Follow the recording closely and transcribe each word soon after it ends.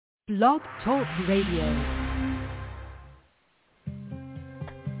Blog Talk Radio.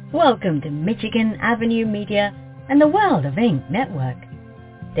 Welcome to Michigan Avenue Media and the World of Ink Network.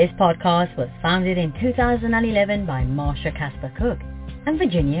 This podcast was founded in 2011 by Marsha Casper Cookis and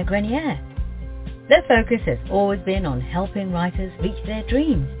Virginia Grenier. Their focus has always been on helping writers reach their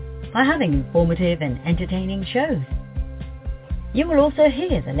dreams by having informative and entertaining shows. You will also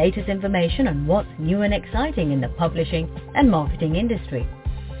hear the latest information on what's new and exciting in the publishing and marketing industry.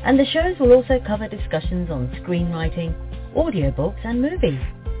 And the shows will also cover discussions on screenwriting, audiobooks and movies.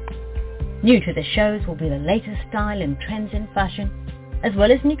 New to the shows will be the latest style and trends in fashion, as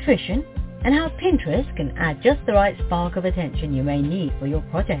well as nutrition and how Pinterest can add just the right spark of attention you may need for your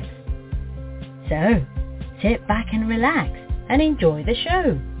projects. So, sit back and relax and enjoy the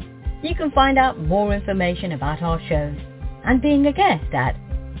show. You can find out more information about our shows and being a guest at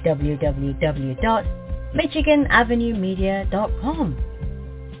www.michiganavenuemedia.com.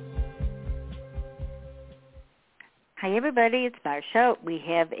 Hi, everybody. It's Marsha. We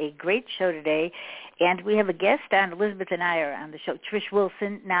have a great show today, and we have a guest on. Elizabeth and I are on the show. Trish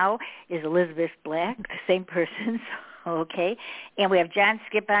Wilson now is Elizabeth Black, the same person. Okay. And we have John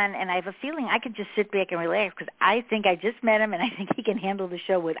Skipp on, and I have a feeling I could just sit back and relax because I think I just met him, and I think he can handle the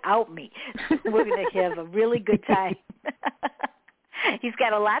show without me. We're going to have a really good time. He's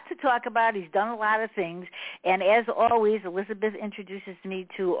got a lot to talk about. He's done a lot of things. And as always, Elizabeth introduces me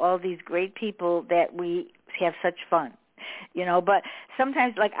to all these great people that we have such fun. You know, but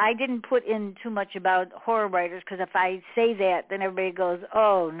sometimes, like, I didn't put in too much about horror writers because if I say that, then everybody goes,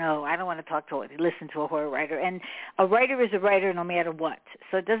 oh, no, I don't want to listen to a horror writer. And a writer is a writer no matter what.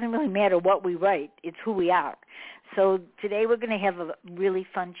 So it doesn't really matter what we write. It's who we are. So today we're going to have a really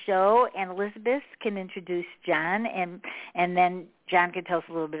fun show, and Elizabeth can introduce John, and then John can tell us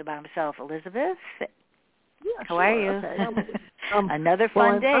a little bit about himself. Elizabeth? Yeah, how are you? Okay. Another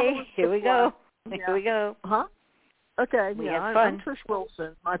fun day. Here we go. Yeah. Here we go. Huh? Okay, we yeah, I'm Trish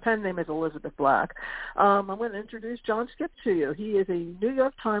Wilson. My pen name is Elizabeth Black. I'm going to introduce John Skipp to you. He is a New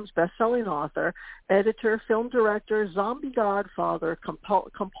York Times bestselling author, editor, film director, zombie godfather,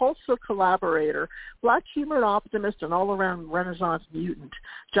 compulsive collaborator, black humor optimist, and all-around Renaissance mutant.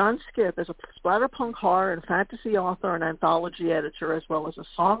 John Skipp is a splatterpunk horror and fantasy author and anthology editor, as well as a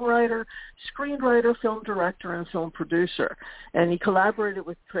songwriter, screenwriter, film director, and film producer. And he collaborated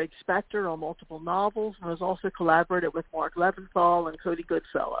with Craig Spector on multiple novels and has also collaborated with Marc Levinthal and Cody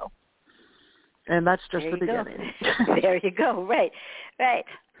Goodfellow. And that's just the beginning. There you go. Right.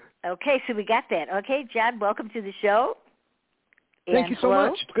 Okay, so we got that. Okay, John, welcome to the show. Thank you so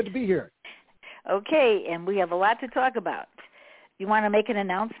much. It's good to be here. Okay, and we have a lot to talk about. You want to make an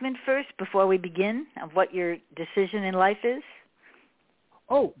announcement first before we begin of what your decision in life is?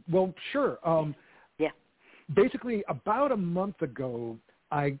 Oh, well, sure. Yeah. Basically, about a month ago,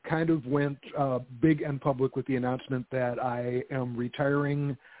 I kind of went big and public with the announcement that I am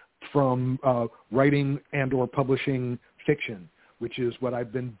retiring from writing and or publishing fiction, which is what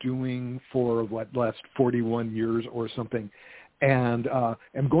I've been doing for the last 41 years or something. And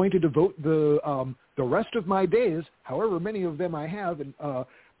I'm going to devote the rest of my days, however many of them I have,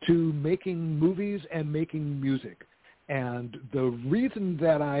 to making movies and making music. And the reason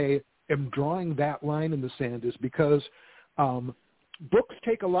that I am drawing that line in the sand is because books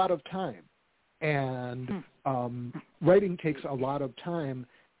take a lot of time, and writing takes a lot of time.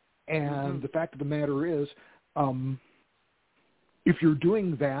 And the fact of the matter is, if you're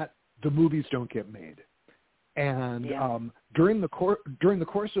doing that, the movies don't get made. And during the course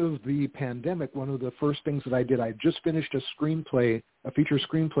of the pandemic, one of the first things that I did, I just finished a feature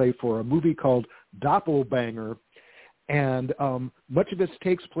screenplay for a movie called Doppelbanger. And much of this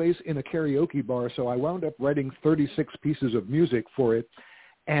takes place in a karaoke bar, so I wound up writing 36 pieces of music for it.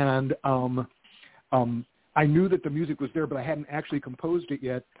 And I knew that the music was there, but I hadn't actually composed it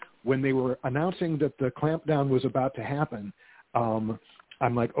yet. When they were announcing that the clampdown was about to happen, I'm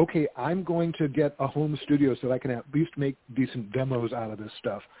like, okay, I'm going to get a home studio so that I can at least make decent demos out of this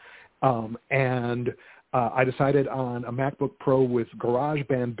stuff. I decided on a MacBook Pro with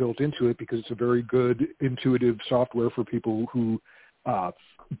GarageBand built into it because it's a very good, intuitive software for people who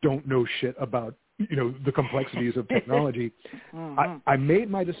don't know shit about, the complexities of technology. I made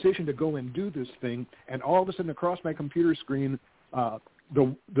my decision to go and do this thing, and all of a sudden across my computer screen,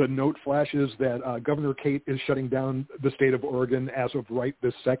 the note flashes that Governor Kate is shutting down the state of Oregon as of right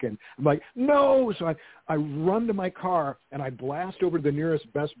this second. I'm like, no! So I run to my car, and I blast over to the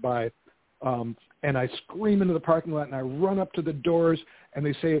nearest Best Buy, and I scream into the parking lot, and I run up to the doors, and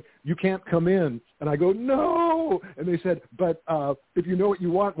they say, you can't come in. And I go, no! And they said, but if you know what you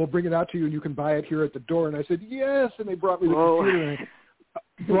want, we'll bring it out to you, and you can buy it here at the door. And I said, yes! And they brought me the computer, and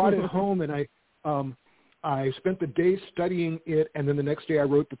brought it home, and I spent the day studying it, and then the next day I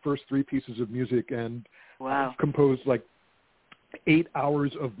wrote the first 3 pieces of music, and I've composed like 8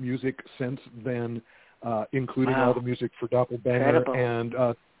 hours of music since then, including all the music for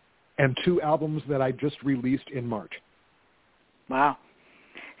Doppelbanger and 2 albums that I just released in March. Wow.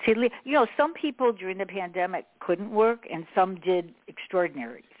 See, some people during the pandemic couldn't work, and some did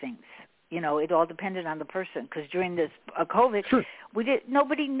extraordinary things. It all depended on the person, because during this COVID,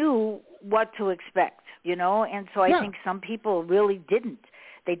 nobody knew what to expect, and so I think some people really didn't.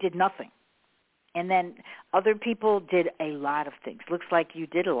 They did nothing. And then other people did a lot of things. Looks like you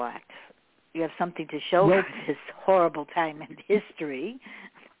did a lot. You have something to show for this horrible time in history.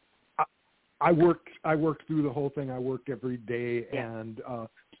 I worked through the whole thing. I worked every day, and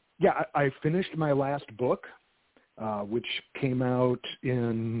I finished my last book, which came out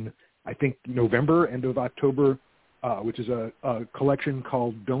in, I think, November, end of October, which is a collection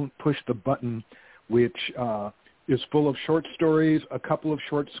called Don't Push the Button, which is full of short stories, a couple of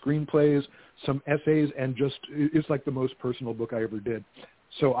short screenplays, some essays, and it's like the most personal book I ever did.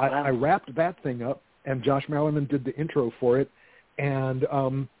 So I wrapped that thing up, and Josh Mallerman did the intro for it, and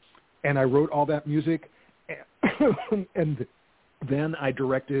I wrote all that music, and then I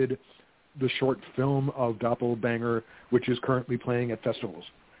directed the short film of Doppelbanger, which is currently playing at festivals.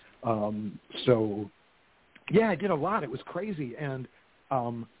 I did a lot. It was crazy. And,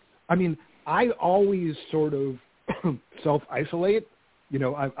 I always sort of self-isolate.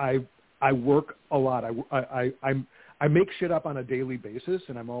 I work a lot. I make shit up on a daily basis,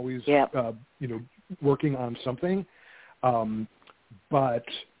 and I'm always, working on something.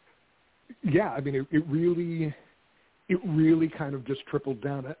 It really kind of just trickled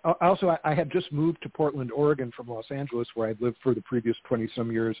down. Also, I had just moved to Portland, Oregon from Los Angeles, where I'd lived for the previous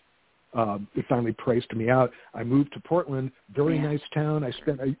 20-some years. It finally priced me out. I moved to Portland, very nice town. I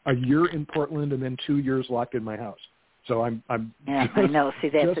spent a year in Portland and then 2 years locked in my house. So I'm I know. See,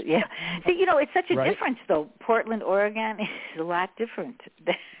 that's See, it's such a difference, though. Portland, Oregon is a lot different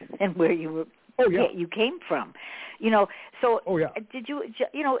than where you were. You came from, did you,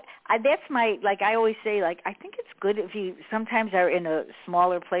 that's my, I always say, I think it's good if you sometimes are in a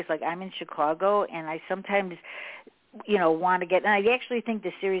smaller place, I'm in Chicago, and I sometimes, want to get, and I actually think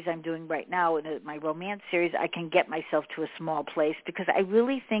the series I'm doing right now, my romance series, I can get myself to a small place, because I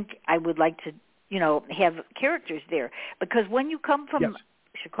really think I would like to, have characters there, because when you come from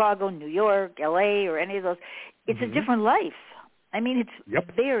Chicago, New York, L.A., or any of those, it's a different life. I mean, it's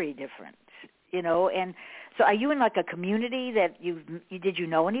very different. And so are you in a community that did you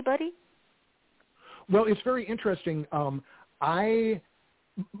know anybody? Well, it's very interesting. I'm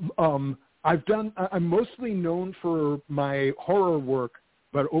mostly known for my horror work,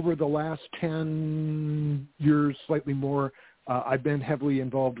 but over the last 10 years, slightly more, I've been heavily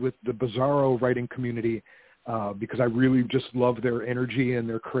involved with the Bizarro writing community because I really just love their energy and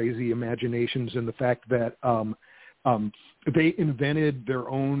their crazy imaginations, and the fact that they invented their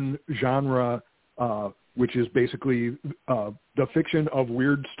own genre, which is basically the fiction of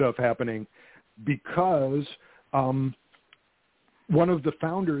weird stuff happening, because one of the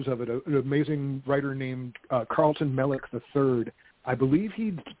founders of it, an amazing writer named Carlton Mellick III, I believe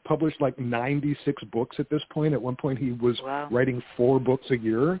he'd published 96 books at this point. At one point he was writing 4 books a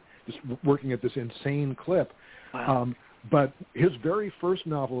year, just working at this insane clip. Wow. But his very first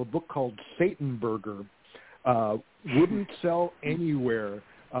novel, a book called Satan Burger, wouldn't sell anywhere.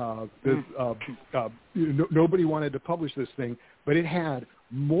 Nobody wanted to publish this thing, but it had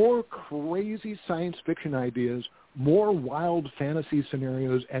more crazy science fiction ideas, more wild fantasy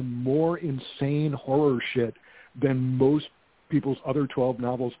scenarios, and more insane horror shit than most people's other 12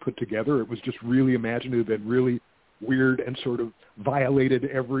 novels put together. It was just really imaginative and really weird and sort of violated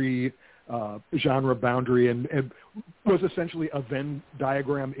every genre boundary and was essentially a Venn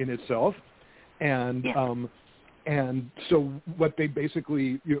diagram in itself. And so what they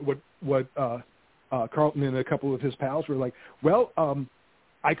basically, what Carlton and a couple of his pals were like,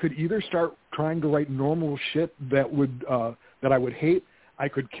 I could either start trying to write normal shit that I would hate, I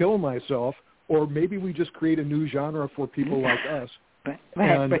could kill myself, or maybe we just create a new genre for people like us.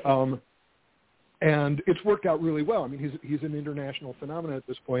 And it's worked out really well. I mean, he's an international phenomenon at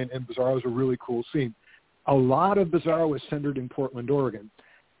this point, and Bizarro is a really cool scene. A lot of Bizarro is centered in Portland, Oregon.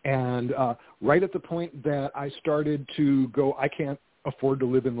 And right at the point that I started to go, I can't afford to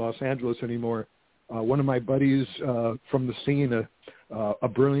live in Los Angeles anymore, one of my buddies from the scene, a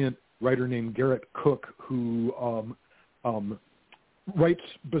brilliant writer named Garrett Cook, who writes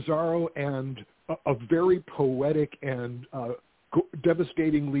Bizarro and a very poetic and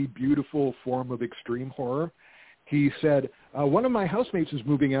devastatingly beautiful form of extreme horror. he said, one of my housemates is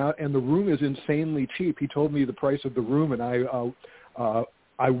moving out, and the room is insanely cheap. He told me the price of the room, and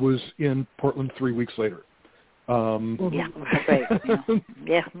I was in Portland 3 weeks later. Yeah, right.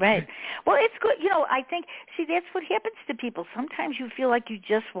 Yeah, right. Well, it's good. I think, that's what happens to people. Sometimes you feel like you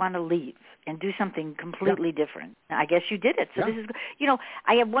just want to leave and do something completely different. I guess you did it. So this is good.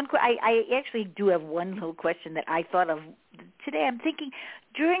 I have I actually do have one little question that I thought of today. I'm thinking,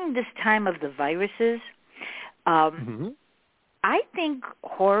 during this time of the viruses, I think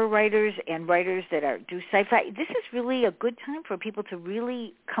horror writers and writers that do sci-fi, this is really a good time for people to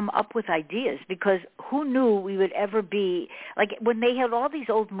really come up with ideas, because who knew we would ever be, like when they had all these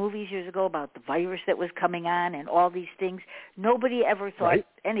old movies years ago about the virus that was coming on and all these things, nobody ever thought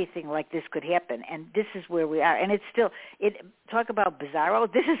anything like this could happen, and this is where we are. And it's still, talk about bizarro,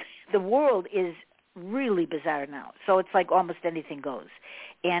 the world is really bizarre now. So it's like almost anything goes.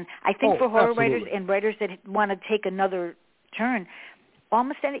 And I think for horror writers and writers that want to take another turn,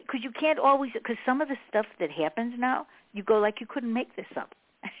 almost any, because you can't always, because some of the stuff that happens now, you go like you couldn't make this up.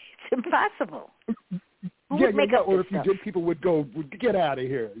 It's impossible. Or if you did, people would go, get out of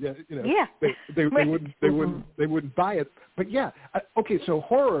here. They wouldn't buy it. But so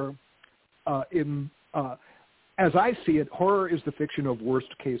horror, as I see it, horror is the fiction of worst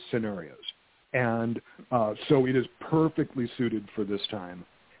case scenarios, and so it is perfectly suited for this time.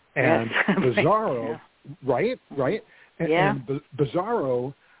 And Bizarro, right. And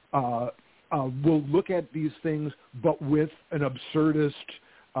Bizarro will look at these things, but with an absurdist,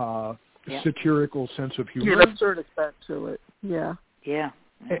 satirical sense of humor. An absurdist bent to it. Yeah.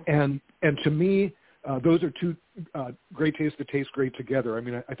 And to me, those are two great tastes that taste great together. I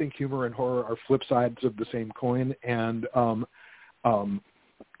mean, I think humor and horror are flip sides of the same coin. And I mean,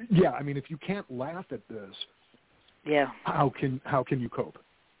 if you can't laugh at this, how can you cope?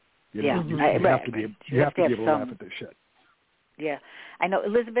 You have to be able to laugh at this shit. Yeah, I know.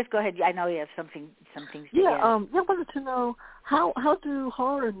 Elizabeth, go ahead. I know you have something to add. I wanted to know how do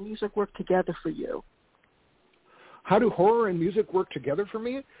horror and music work together for you? How do horror and music work together for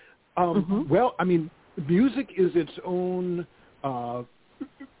me? Well, I mean, music is its own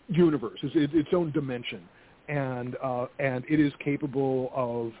universe, its own dimension, and it is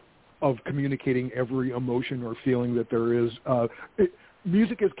capable of communicating every emotion or feeling that there is.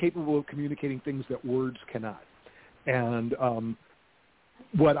 Music is capable of communicating things that words cannot. And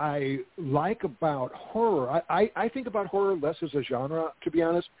what I like about horror, I think about horror less as a genre, to be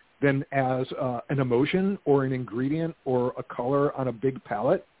honest, than as an emotion or an ingredient or a color on a big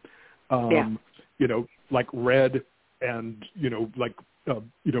palette. Like red and,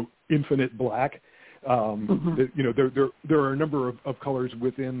 infinite black. There are a number of colors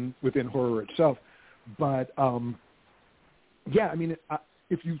within horror itself. But, I mean,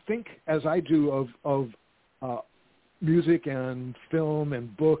 if you think, as I do, of music and film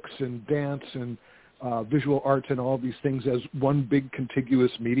and books and dance and visual arts and all these things as one big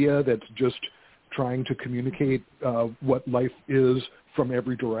contiguous media that's just trying to communicate what life is from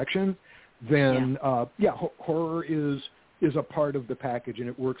every direction, then horror is a part of the package, and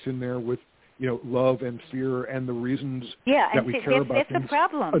it works in there with love and fear and the reasons that we care about. That's the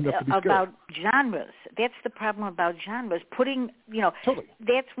problem about genres. That's the problem about genres. Putting,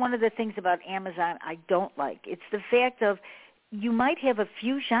 that's one of the things about Amazon I don't like. It's the fact of you might have a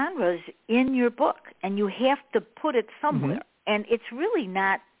few genres in your book, and you have to put it somewhere. And it's really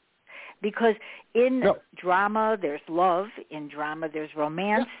not, because in drama there's love, in drama there's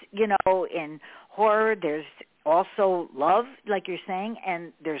romance, in horror there's also love, like you're saying,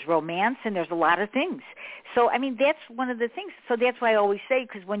 and there's romance, and there's a lot of things. So, I mean, that's one of the things. So that's why I always say,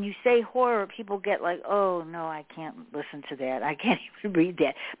 because when you say horror, people get like, oh, no, I can't listen to that. I can't even read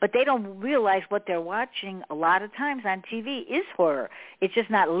that. But they don't realize what they're watching a lot of times on TV is horror. It's just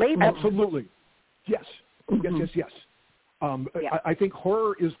not labeled. Absolutely. Yes. Yes. I think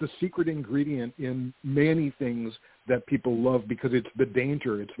horror is the secret ingredient in many things that people love, because it's the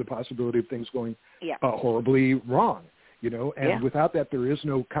danger, it's the possibility of things going horribly wrong, and without that there is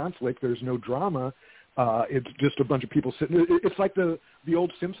no conflict, there's no drama. It's just a bunch of people sitting. It's like the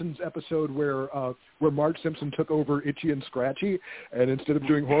old Simpsons episode where Marge Simpson took over Itchy and Scratchy, and instead of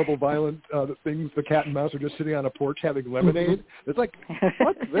doing horrible, violent things, the cat and mouse are just sitting on a porch having lemonade. It's like,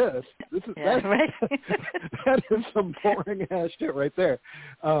 what's this? This is that is some boring ass shit right there.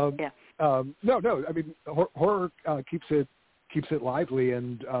 No. I mean, horror keeps it lively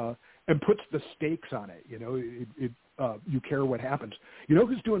and puts the stakes on it. You care what happens.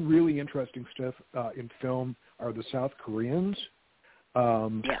 Who's doing really interesting stuff in film are the South Koreans.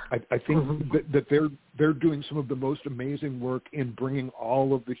 I think that they're doing some of the most amazing work in bringing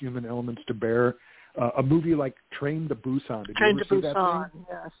all of the human elements to bear a movie like Train to Busan. Did you ever see that thing?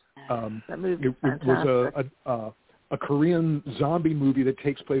 Yes. That movie it was a Korean zombie movie that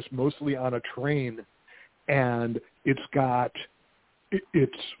takes place mostly on a train, and it's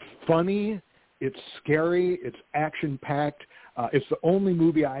funny, it's scary, it's action-packed. It's the only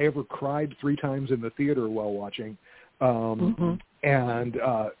movie I ever cried 3 times in the theater while watching. And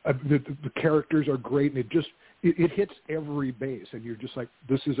the characters are great, and it hits every base, and you're just like,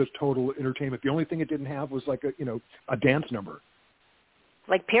 this is a total entertainment. The only thing it didn't have was like a dance number.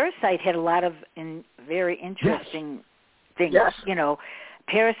 Like Parasite had a lot of very interesting things. Yes.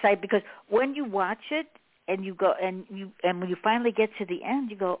 Parasite, because when you watch it and you go and when you finally get to the end,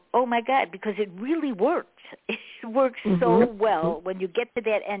 you go, oh my God, because it really works. It works so well. When you get to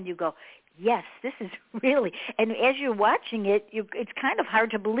that end, you go, yes, this is really. And as you're watching it, it's kind of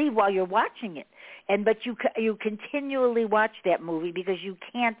hard to believe while you're watching it. But you continually watch that movie because you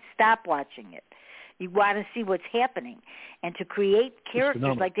can't stop watching it. You want to see what's happening, and to create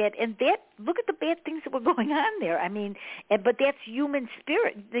characters like that. And look at the bad things that were going on there. I mean, but that's human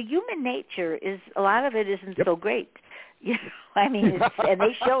spirit. The human nature is, a lot of it isn't so great. I mean, and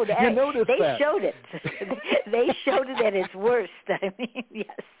they showed it. They showed it. They showed it at its worst. I mean,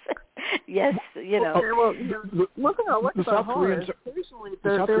 yes. Looking at South Koreans,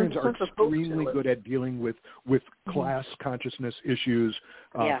 the South Koreans are extremely good at dealing with class consciousness issues.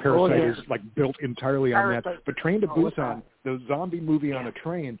 Parasite is like built entirely on that. But Train to Busan, the zombie movie on a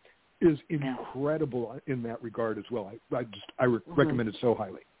train, is incredible in that regard as well. I recommend it so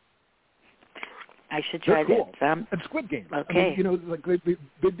highly. I should try cool. that. And Squid Game. Okay. I mean, like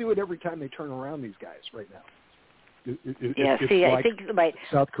they do it every time they turn around, these guys right now. I think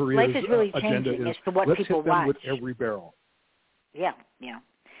South Korea's life is really agenda changing is, as to what let's people hit them watch. with every barrel.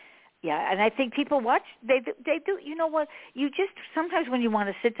 Yeah, and I think people watch, they do, you know what, you just, sometimes when you want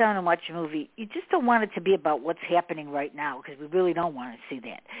to sit down and watch a movie, you just don't want it to be about what's happening right now, because we really don't want to see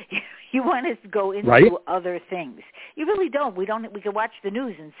that. You want to go into other things. You really don't. We can watch the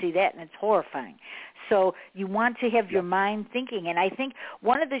news and see that, and it's horrifying. So you want to have your mind thinking, and I think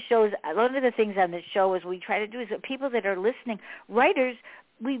one of the things on this show is we try to do is that people that are listening, writers,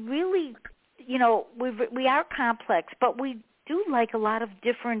 we really, we are complex, but we do like a lot of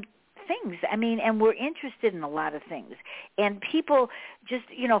different things. I mean, and we're interested in a lot of things. And people just,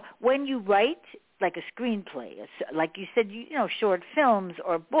 when you write like a screenplay, like you said, short films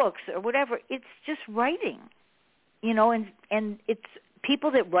or books or whatever, it's just writing, and it's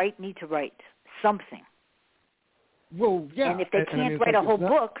people that write need to write something. Well, yeah. And if they can't write a whole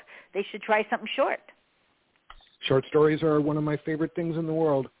book, they should try something short. Short stories are one of my favorite things in the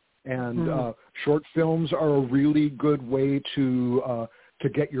world. And short films are a really good way to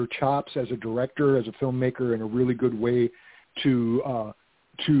get your chops as a director, as a filmmaker, and a really good way to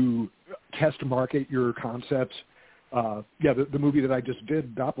test market your concepts. The movie that I just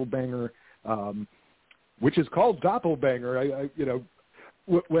did, Doppelbanger, which is called Doppelbanger.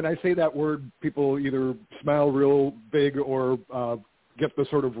 When I say that word, people either smile real big or get the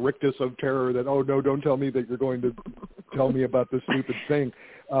sort of rictus of terror that, oh no, don't tell me that you're going to tell me about this stupid thing.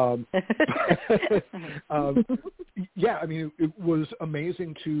 I mean, it was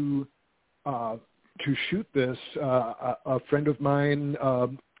amazing to shoot this. A friend of mine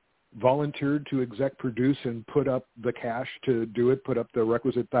volunteered to exec produce and put up the cash to do it, put up the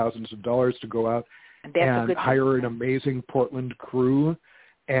requisite thousands of dollars to go out and hire an amazing Portland crew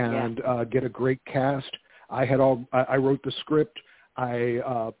and get a great cast. I wrote the script. I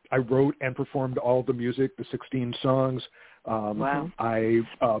wrote and performed all the music, the 16 songs. Wow. I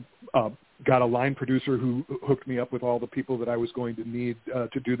got a line producer who hooked me up with all the people that I was going to need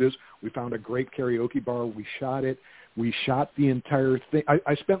to do this. We found a great karaoke bar. We shot it. We shot the entire thing.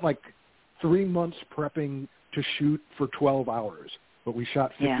 I spent like 3 months prepping to shoot for 12 hours, but we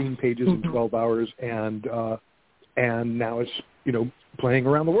shot 15 pages in 12 hours, and now it's playing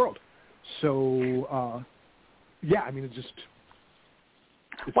around the world. So I mean, it's just.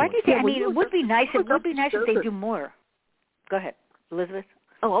 Why do you think? I mean, it would be nice. It would be nice if they do more. Go ahead, Elizabeth.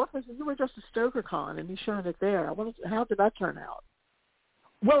 Oh, you were just a StokerCon, and you showed it there. How did that turn out?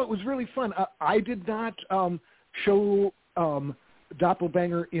 Well, it was really fun. I did not show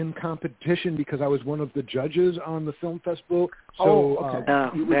Doppelbanger in competition because I was one of the judges on the film festival. So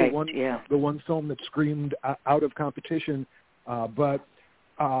it was the one film that screamed out of competition. But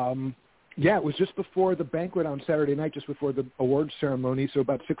it was just before the banquet on Saturday night, just before the awards ceremony. So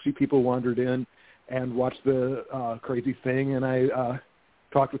about 60 people wandered in and watched the crazy thing, and I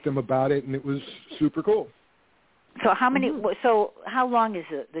talked with them about it, and it was super cool. So how many? So how long is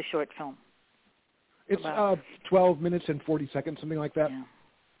the short film? It's 12 minutes and 40 seconds, something like that.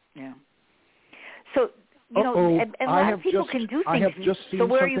 Yeah. So, you know, and a lot of people can do things. I have just seen so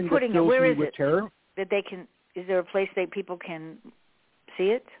where are you something putting that fills it? Where me is with it? terror. That they can, is there a place that people can see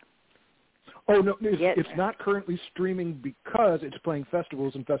it? Oh, no, it's not currently streaming because it's playing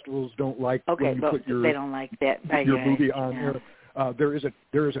festivals, and festivals don't like when you put they don't like that. your movie on air. There is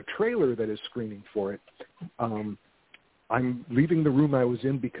a trailer that is screening for it. I'm leaving the room I was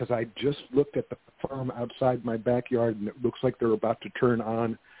in because I just looked at the farm outside my backyard, and it looks like they're about to turn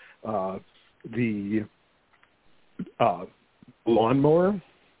on the lawnmower.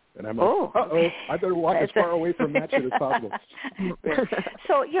 And I'm like, I better walk as far away from that shit as possible.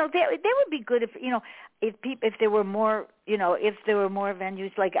 So, you know, that would be good if there were more, you know, if there were more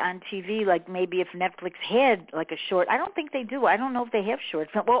venues like on TV, like maybe if Netflix had like a short. I don't think they do. I don't know if they have short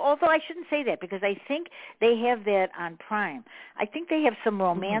film. Well, although I shouldn't say that because I think they have that on Prime. I think they have some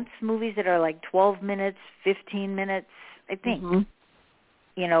romance movies that are like 12 minutes, 15 minutes, I think.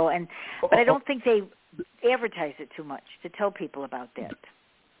 You know, but I don't think they advertise it too much to tell people about that.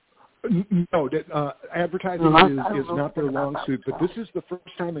 No, advertising is not their long suit, but this is the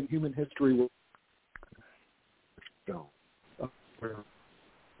first time in human history where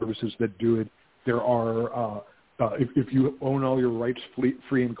services that do it. There are, if you own all your rights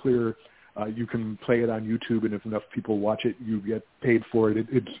free and clear, you can play it on YouTube, and if enough people watch it, you get paid for it.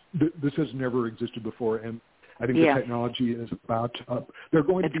 This has never existed before, and I think the technology is about. There are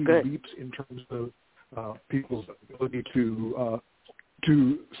going to be leaps in terms of people's ability to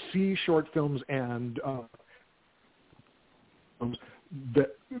see short films and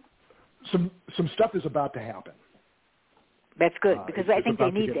that some stuff is about to happen. That's good because I think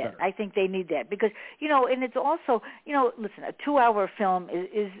they need that. Better. I think they need that because, you know, and it's also, you know, listen, a 2-hour film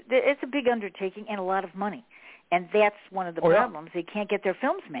is it's a big undertaking and a lot of money, and that's one of the problems. They can't get their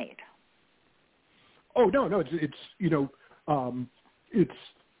films made. Oh no, it's you know, it's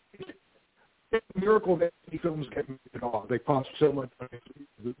a miracle that these films get made at all. They cost so much money.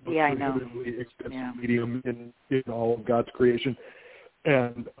 I know. Expensive medium in all of God's creation,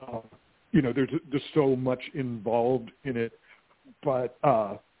 and you know, there's so much involved in it. But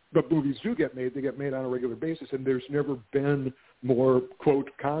movies do get made. They get made on a regular basis, and there's never been more quote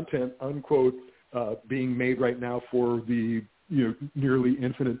content unquote being made right now for the nearly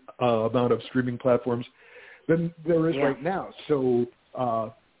infinite amount of streaming platforms than there is right now. So.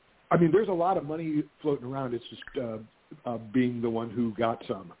 I mean, there's a lot of money floating around. It's just being the one who got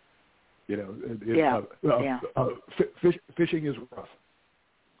some. You know, fishing is rough.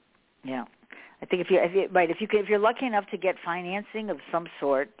 Yeah, I think if you're lucky enough to get financing of some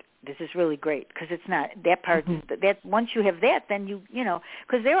sort, this is really great because it's not that part. That once you have that, then you know,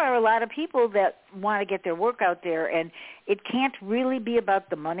 because there are a lot of people that want to get their work out there, and it can't really be about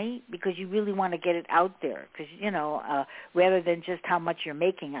the money because you really want to get it out there because rather than just how much you're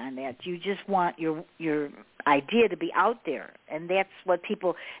making on that, you just want your idea to be out there, and that's what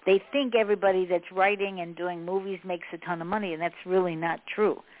they think everybody that's writing and doing movies makes a ton of money, and that's really not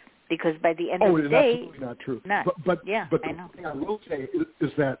true. Because by the end of the day, absolutely not true. But the thing I will say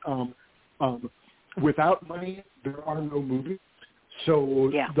is that without money, there are no movies. So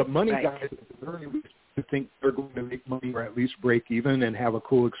the money guys at the very least think they're going to make money or at least break even and have a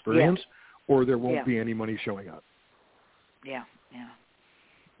cool experience, or there won't be any money showing up. Yeah.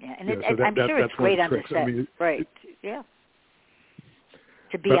 And I'm sure it's great on the set, right? Yeah.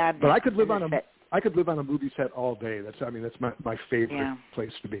 To be on, but I could live on a set. I could live on a movie set all day. That's my favorite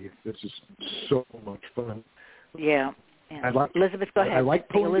place to be. It's just so much fun. Yeah. Elizabeth, go ahead. I like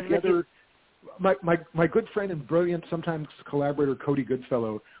pulling together. My good friend and brilliant, sometimes collaborator Cody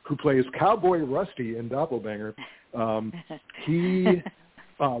Goodfellow, who plays Cowboy Rusty in Doppelbanger. He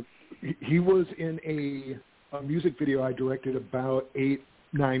was in a music video I directed about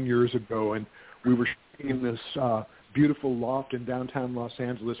 8-9 years ago, and we were shooting in this beautiful loft in downtown Los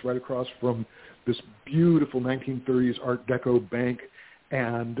Angeles, right across from this beautiful 1930s Art Deco bank,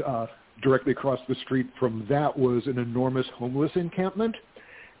 and directly across the street from that was an enormous homeless encampment.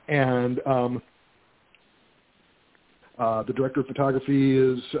 And the director of photography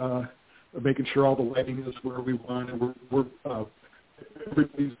is making sure all the lighting is where we want, and we're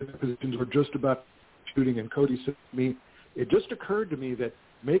everybody's in positions. We're just about shooting, and Cody said to me, it just occurred to me that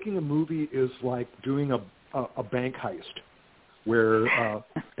making a movie is like doing a bank heist, where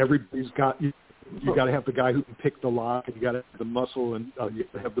everybody's got you got to have the guy who can pick the lock, and you got to have the muscle, and you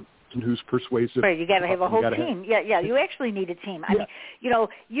got to have the who's persuasive. Right, you got to have a whole team. Yeah, you actually need a team. I mean,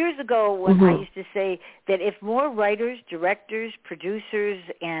 years ago when I used to say that if more writers, directors, producers,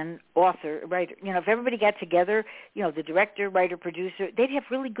 and writer, if everybody got together, the director, writer, producer, they'd have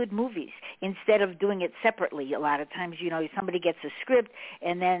really good movies instead of doing it separately. A lot of times, somebody gets a script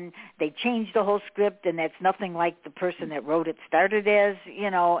and then they change the whole script, and that's nothing like the person that wrote it started as,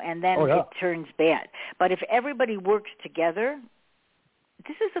 and then it turns bad. But if everybody works together,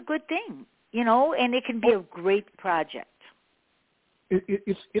 this is a good thing, and it can be a great project.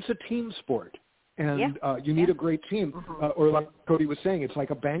 It's a team sport, and you need a great team. Or like Cody was saying, it's like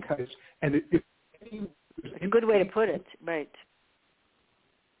a bank heist, and it's a good way to put it, right?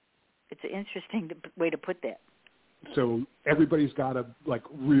 It's an interesting way to put that. So everybody's got to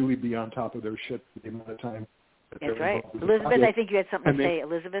really be on top of their shit for the amount of time. That's right. Elizabeth, I think you had something to say.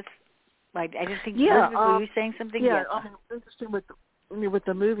 Elizabeth, I just think Elizabeth, were you saying something? Yeah, interesting with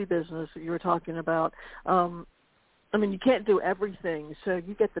the movie business that you were talking about. You can't do everything, so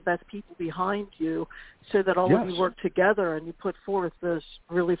you get the best people behind you so that all of you work together and you put forth this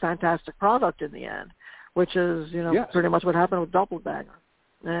really fantastic product in the end, which is, pretty much what happened with Doppelbanger.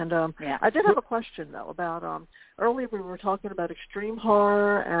 And I did have a question, though, about earlier we were talking about extreme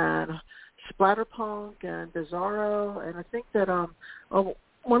horror and splatterpunk and bizarro, and I think that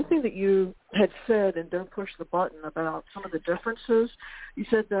one thing that you had said, and don't push the button, about some of the differences, you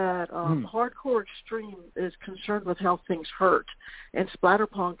said that hardcore extreme is concerned with how things hurt, and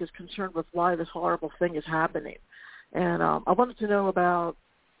splatterpunk is concerned with why this horrible thing is happening. And I wanted to know about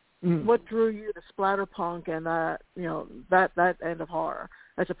what drew you to splatterpunk and that end of horror,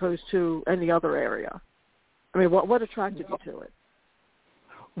 as opposed to any other area. I mean, what attracted you to it?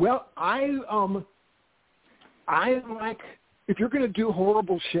 Well, I like, if you're going to do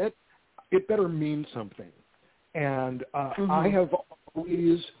horrible shit, it better mean something. And I have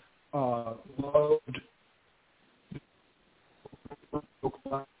always loved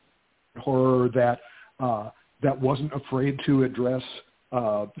horror that wasn't afraid to address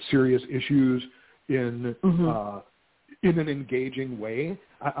serious issues in an engaging way.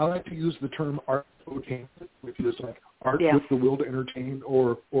 I like to use the term artotainment, which is like art with the will to entertain,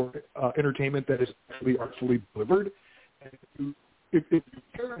 or entertainment that is actually artfully delivered. And if you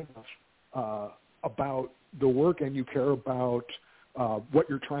care enough about the work and you care about what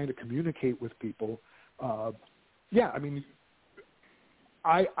you're trying to communicate with people, I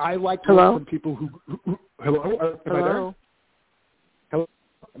like to work from people who hello? Am I there? Hello?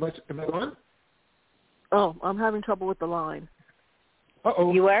 Am I on? Oh, I'm having trouble with the line.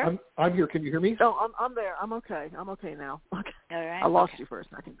 Uh-oh. You are? I'm here. Can you hear me? Oh, I'm there. I'm okay. I'm okay now. Okay. All right. I lost you for a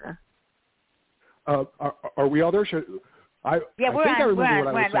second there. Are we all there? We're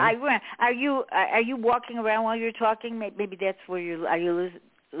on. Are you walking around while you're talking? Maybe that's where you're. Are you losing?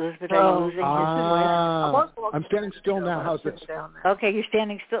 Elizabeth, are you losing? I'm standing still now. How's this? Okay, you're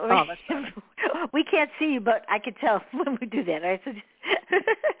standing still. Oh, we can't see you, but I can tell when we do that.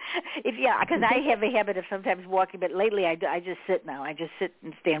 Because I have a habit of sometimes walking, but lately I just sit now. I just sit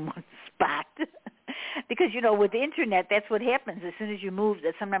and stay in one spot. Because with the internet, that's what happens. As soon as you move,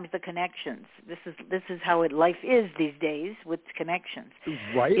 that sometimes the connections. This is how life is these days with connections.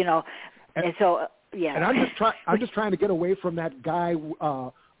 Right. And so. Yeah. And I'm just trying to get away from that guy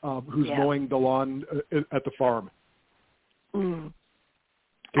who's mowing the lawn at the farm.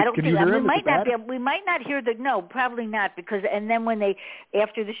 I don't think we might not hear no, probably not, because and then when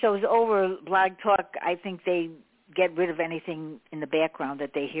after the show's over, Blog Talk, I think they get rid of anything in the background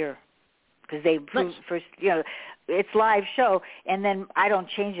that they hear. Because they first, it's live show, and then I don't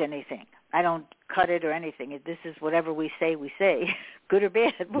change anything. I don't cut it or anything. This is whatever we say, good or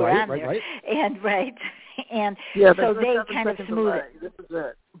bad. We're on there. Right. And so they kind of smooth it. This is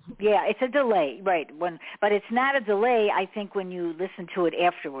it. Yeah, it's a delay, right? But it's not a delay, I think, when you listen to it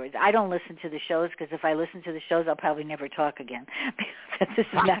afterwards. I don't listen to the shows because if I listen to the shows, I'll probably never talk again. Because this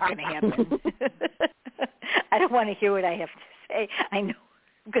is not going to happen. I don't want to hear what I have to say. I know.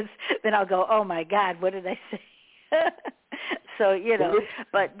 Because then I'll go, oh my God, what did I say? So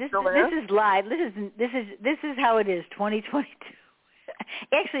but this is live. This is how it is. 2022.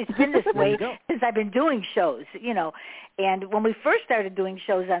 Actually, it's been this way since I've been doing shows. And when we first started doing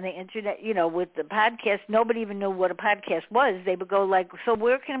shows on the internet, with the podcast, nobody even knew what a podcast was. They would go like, so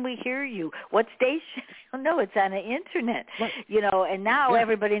where can we hear you? What station? I don't know. It's on the internet. Right. And now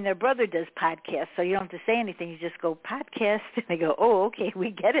everybody and their brother does podcasts, so you don't have to say anything. You just go podcast, and they go, oh, okay,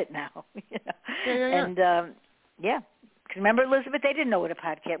 we get it now. And because remember, Elizabeth, they didn't know what a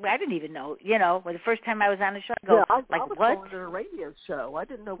podcast. I didn't even know. When the first time I was on the show, I go, I was what? going to a radio show. I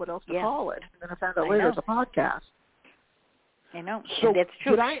didn't know what else to call it, and then I found out later it was a podcast. I know. So that's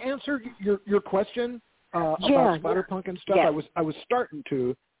true. did I answer your question about splatterpunk and stuff? Yes. I was starting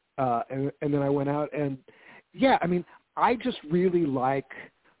to, and then I went out and I mean, I just really like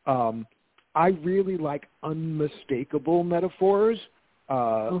unmistakable metaphors.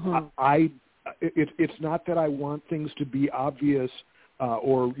 It's not that I want things to be obvious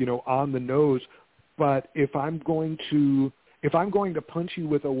or on the nose, but if I'm going to punch you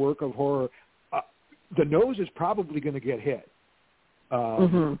with a work of horror, the nose is probably going to get hit.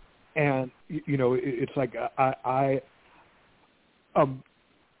 And it's like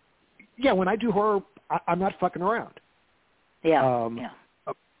when I do horror, I'm not fucking around.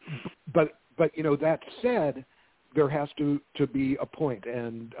 But that said, there has to be a point,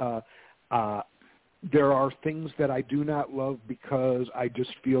 and there are things that I do not love because I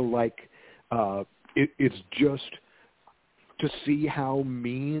just feel like it's just to see how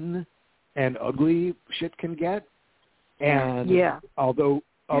mean and ugly shit can get. And although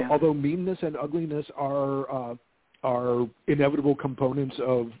meanness and ugliness are inevitable components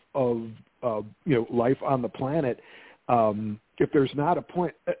of life on the planet, if there's not a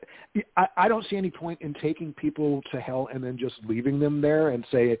point, I don't see any point in taking people to hell and then just leaving them there and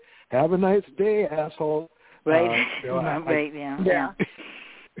say, "Have a nice day, asshole." Right.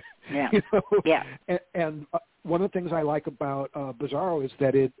 And one of the things I like about Bizarro is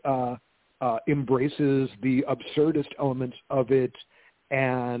that it embraces the absurdist elements of it,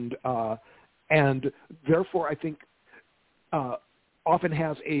 and therefore I think often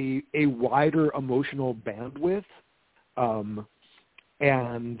has a wider emotional bandwidth.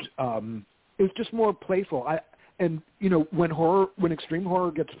 It's just more playful. When extreme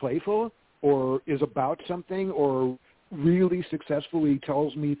horror gets playful or is about something or really successfully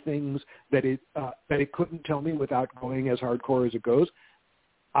tells me things that it couldn't tell me without going as hardcore as it goes,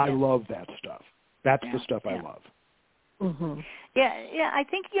 I love that stuff. That's the stuff I love. Mm-hmm. I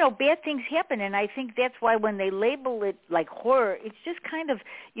think, bad things happen, and I think that's why when they label it like horror, it's just kind of,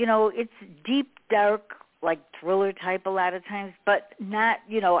 it's deep, dark, like thriller type a lot of times, but not,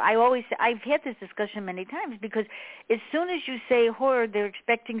 I've had this discussion many times because as soon as you say horror, they're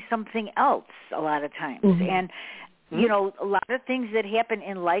expecting something else a lot of times. And, a lot of things that happen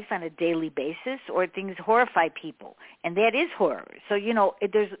in life on a daily basis or things horrify people, and that is horror. So,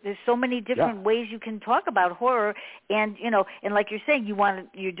 there's so many different ways you can talk about horror, and, and like you're saying,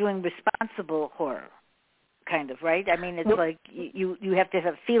 you're doing responsible horror, kind of, right? I mean, it's like you have to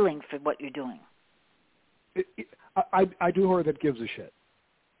have a feeling for what you're doing. I do horror that gives a shit.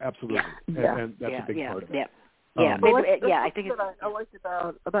 Absolutely. And that's a big part of it. I think it's what I liked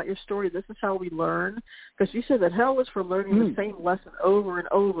about your story. This is how we learn, because you said that hell is for learning the same lesson over and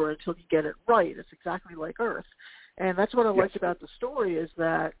over until you get it right. It's exactly like Earth, and that's what I liked about the story is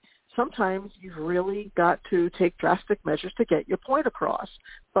that sometimes you've really got to take drastic measures to get your point across.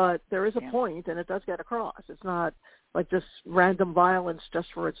 But there is a point, and it does get across. It's not like just random violence just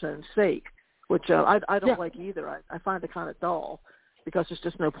for its own sake, which I don't like either. I find it kind of dull because there's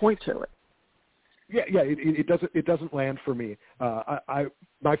just no point to it. It doesn't land for me.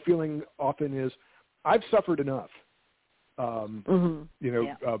 My feeling often is I've suffered enough. You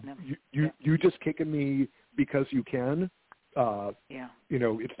just kicking me because you can.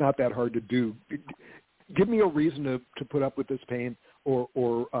 It's not that hard to do. Give me a reason to put up with this pain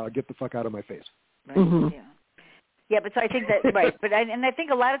or get the fuck out of my face. Right. Yeah, but so I think that right. But I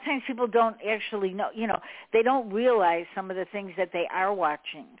think a lot of times people don't actually know. They don't realize some of the things that they are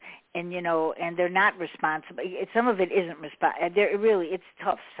watching, and and they're not responsible. Some of it isn't it's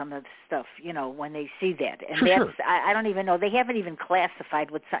tough. Some of the stuff, when they see that, and that's I don't even know. They haven't even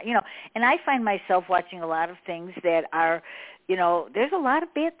classified what's And I find myself watching a lot of things that are. There's a lot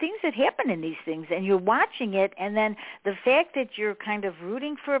of bad things that happen in these things, and you're watching it, and then the fact that you're kind of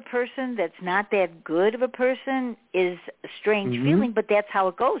rooting for a person that's not that good of a person is a strange feeling, but that's how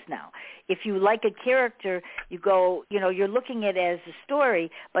it goes now. If you like a character, you go, you're looking at it as a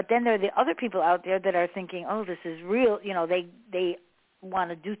story, but then there are the other people out there that are thinking, oh, this is real, they want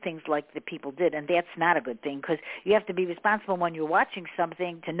to do things like the people did, and that's not a good thing, because you have to be responsible when you're watching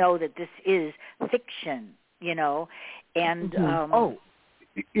something to know that this is fiction, and and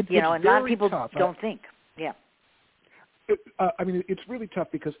a lot of people don't think. It's really tough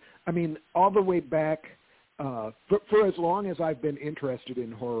because all the way back for as long as I've been interested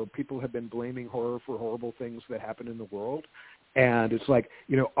in horror, people have been blaming horror for horrible things that happen in the world, and it's like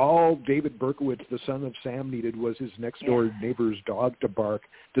all David Berkowitz, the son of Sam, needed was his next door neighbor's dog to bark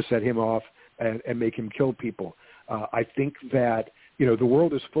to set him off and make him kill people. I think that the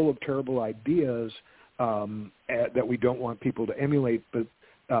world is full of terrible ideas that we don't want people to emulate, but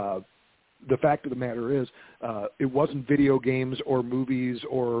the fact of the matter is, it wasn't video games or movies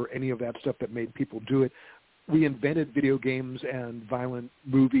or any of that stuff that made people do it. We invented video games and violent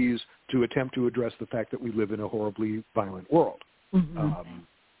movies to attempt to address the fact that we live in a horribly violent world.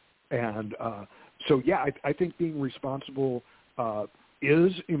 So, yeah, I think being responsible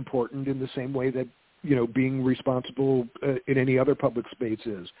is important in the same way that, being responsible in any other public space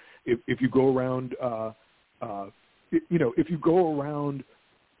is. If you go around, if you go around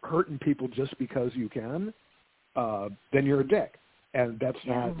hurting people just because you can, then you're a dick. And that's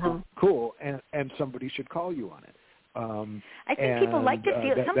not cool, and somebody should call you on it. I think people like to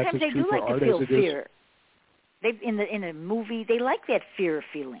feel. Sometimes they do like to feel fear. In a movie, they like that fear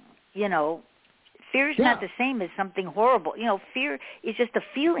feeling. Fear is not the same as something horrible. Fear is just a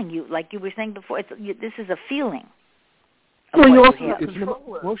feeling. Like you were saying before, this is a feeling. Well, you also have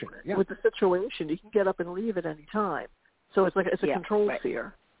control emotion. With the situation. You can get up and leave at any time. So it's a control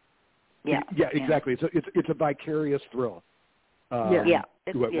fear. Yeah, exactly. It's a vicarious thrill. When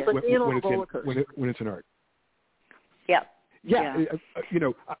it's an art. Yeah. Yeah.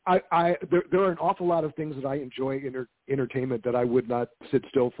 There are an awful lot of things that I enjoy in entertainment that I would not sit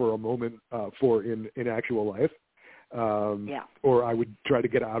still for a moment for in actual life. Or I would try to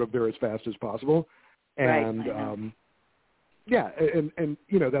get out of there as fast as possible. And and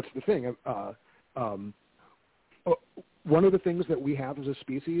that's the thing. One of the things that we have as a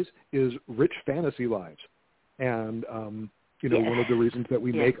species is rich fantasy lives, and one of the reasons that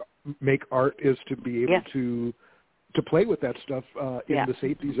we make art is to be able to play with that stuff in the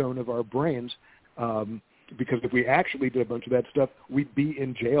safety zone of our brains, because if we actually did a bunch of that stuff, we'd be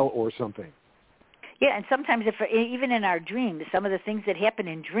in jail or something. Yeah, and sometimes even in our dreams, some of the things that happen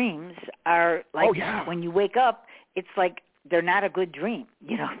in dreams are like when you wake up, it's like they're not a good dream.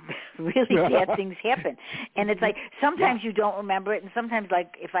 Really bad things happen. And it's like sometimes you don't remember it, and sometimes,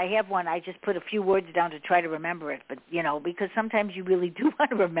 like, if I have one, I just put a few words down to try to remember it. But, because sometimes you really do want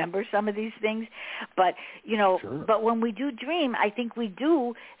to remember some of these things. But, but when we do dream, I think we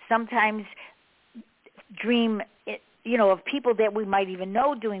do sometimes dream of people that we might even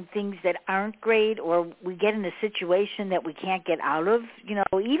know doing things that aren't great, or we get in a situation that we can't get out of.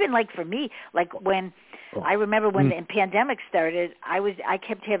 Even like for me, like when I remember when the pandemic started, I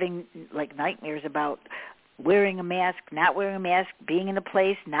kept having like nightmares about wearing a mask, not wearing a mask, being in a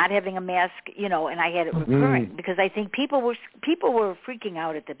place, not having a mask, and I had it recurring because I think people were freaking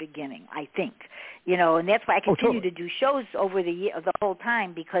out at the beginning, I think. And that's why I continued to do shows over the whole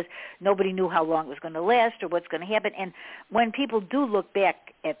time, because nobody knew how long it was going to last or what's going to happen. And when people do look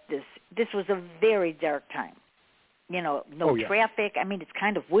back at this was a very dark time. No traffic. I mean, it's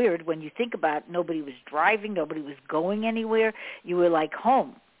kind of weird when you think about it. Nobody was driving. Nobody was going anywhere. You were like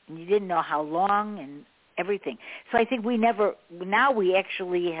home, and you didn't know how long and everything. So I think now we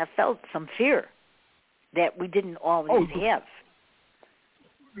actually have felt some fear that we didn't always have.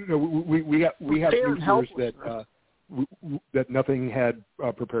 We have fears that nothing had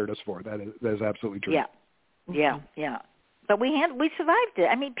prepared us for. That is absolutely true. Yeah. But we survived it.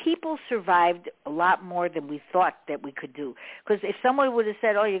 I mean, people survived a lot more than we thought that we could do. Because if someone would have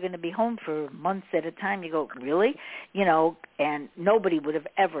said, "Oh, you're going to be home for months at a time," you go, "Really?" And nobody would have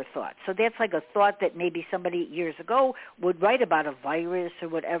ever thought. So that's like a thought that maybe somebody years ago would write about a virus or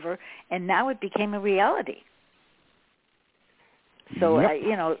whatever, and now it became a reality. So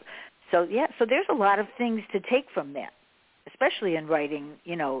so there's a lot of things to take from that, especially in writing.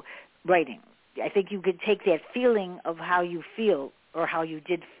 I think you could take that feeling of how you feel or how you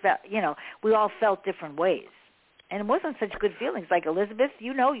did, we all felt different ways. And it wasn't such good feelings. Like Elizabeth,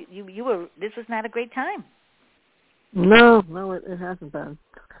 you were, this was not a great time. No, it hasn't been.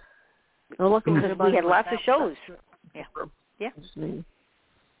 Well, luckily, we had lots of shows. Yeah. Well,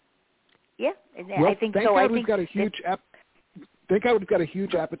 I think so. I think we've got a huge thank God we've got a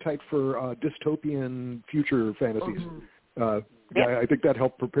huge appetite for dystopian future fantasies. I think that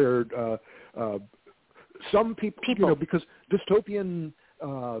helped prepare some people. Because dystopian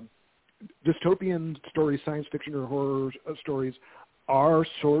stories, science fiction or horror stories, are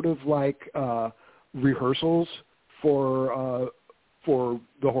sort of like rehearsals for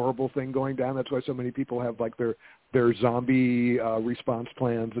the horrible thing going down. That's why so many people have like their zombie response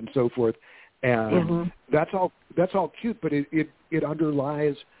plans and so forth. And that's all cute, but it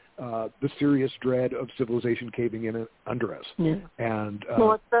underlies the serious dread of civilization caving in under us. Yeah. And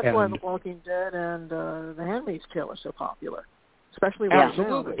that's why The Walking Dead and The Handmaid's Tale are so popular, especially right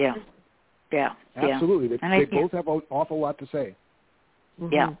now. Yeah. Absolutely. They both have an awful lot to say.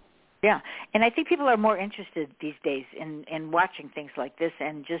 Yeah. Yeah, and I think people are more interested these days in watching things like this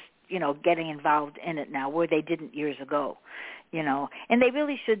and just, getting involved in it now where they didn't years ago, And they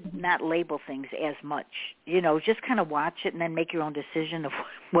really should not label things as much, just kind of watch it and then make your own decision of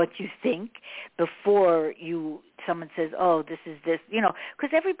what you think before someone says, oh, this is this, because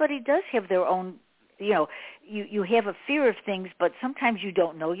everybody does have their own, you have a fear of things, but sometimes you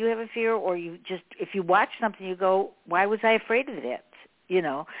don't know you have a fear, or you just, if you watch something, you go, why was I afraid of that?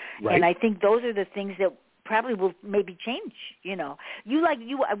 Right. And I think those are the things that probably will maybe change,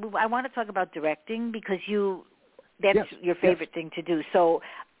 I want to talk about directing because that's your favorite thing to do. So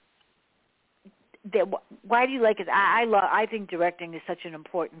why do you like it? I think directing is such an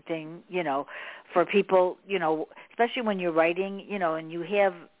important thing, for people, especially when you're writing, and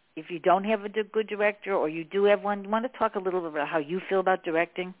if you don't have a good director or you do have one, you want to talk a little bit about how you feel about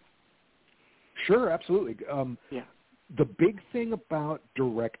directing? Sure, absolutely. The big thing about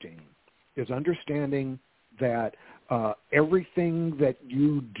directing is understanding that everything that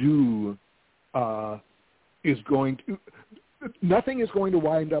you do nothing is going to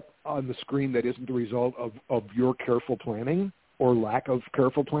wind up on the screen that isn't the result of your careful planning or lack of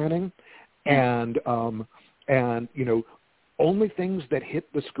careful planning. And only things that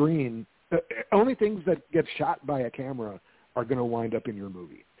hit the screen, only things that get shot by a camera are going to wind up in your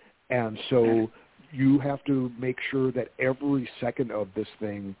movie. And so you have to make sure that every second of this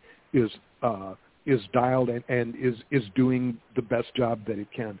thing is dialed and is doing the best job that it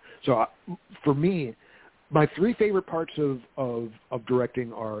can. So for me, my three favorite parts of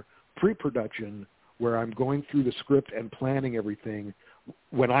directing are pre-production, where I'm going through the script and planning everything.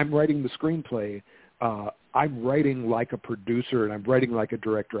 When I'm writing the screenplay, I'm writing like a producer and I'm writing like a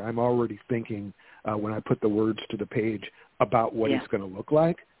director. I'm already thinking when I put the words to the page about what it's going to look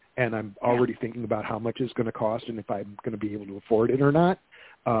like. And I'm already thinking about how much it's going to cost and if I'm going to be able to afford it or not.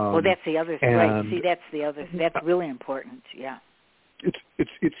 Well, that's the other thing. Right. See, that's really important. Yeah.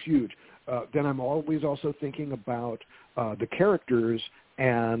 It's huge. Then I'm always also thinking about the characters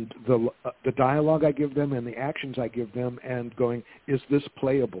and the dialogue I give them and the actions I give them and going, is this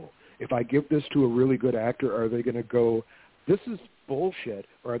playable? If I give this to a really good actor, are they going to go, this is bullshit?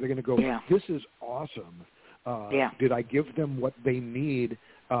 Or are they going to go, this is awesome? Did I give them what they need?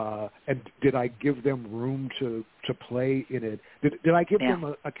 And did I give them room to play in it? Did I give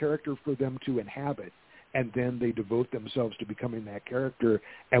them a character for them to inhabit? And then they devote themselves to becoming that character.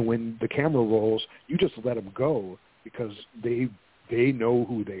 And when the camera rolls, you just let them go because they know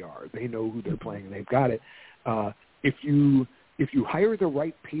who they are. They know who they're playing, and they've got it. If you hire the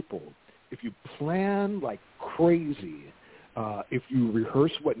right people, if you plan like crazy, if you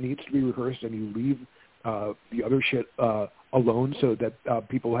rehearse what needs to be rehearsed and you leave the other shit alone so that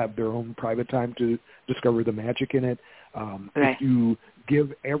people have their own private time to discover the magic in it. If you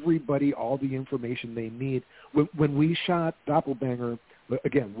give everybody all the information they need. When we shot Doppelbanger,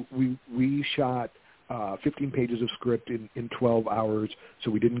 again, we shot 15 pages of script in 12 hours,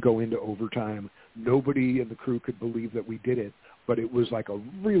 so we didn't go into overtime. Nobody in the crew could believe that we did it, but it was like a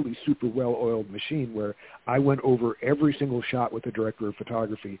really super well-oiled machine where I went over every single shot with the director of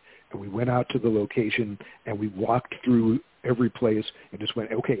photography, and we went out to the location, and we walked through every place and just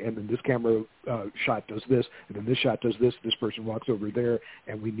went, okay, and then this camera shot does this, and then this shot does this, this person walks over there,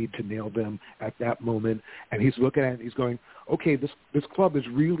 and we need to nail them at that moment. And he's looking at it, and he's going, okay, this club is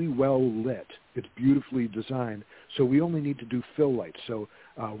really well lit. It's beautifully designed, so we only need to do fill lights. So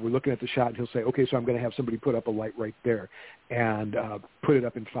we're looking at the shot, and he'll say, okay, so I'm going to have somebody put up a light right there and put it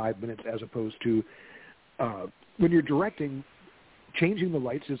up in 5 minutes, as opposed to when you're directing, changing the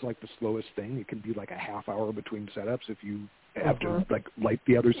lights is like the slowest thing. It can be like a half hour between setups if you have to like light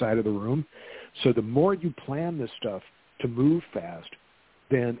the other side of the room. So the more you plan this stuff to move fast,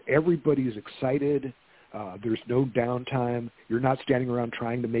 then everybody's excited. There's no downtime. You're not standing around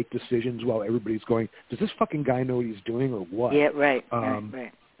trying to make decisions while everybody's going, does this fucking guy know what he's doing or what? Yeah, right.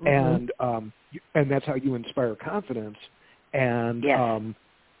 Right. Mm-hmm. And that's how you inspire confidence. And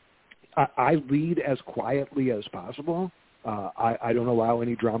I lead as quietly as possible. I don't allow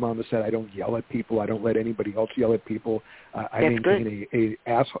any drama on the set. I don't yell at people. I don't let anybody else yell at people. I maintain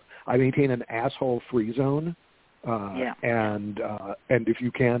an asshole-free zone. And if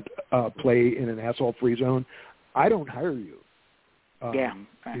you can't play in an asshole-free zone, I don't hire you.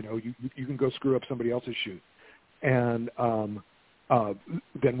 You know, you can go screw up somebody else's shoot. And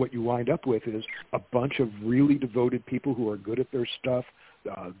then what you wind up with is a bunch of really devoted people who are good at their stuff.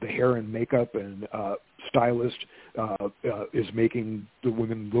 The hair and makeup and stylist is making the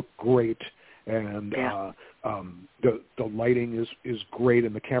women look great, and the lighting is great,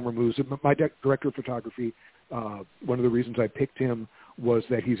 and the camera moves. My director of photography, one of the reasons I picked him was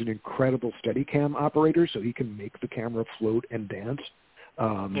that he's an incredible Steadicam operator, so he can make the camera float and dance.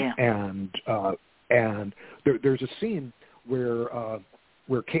 And there's a scene where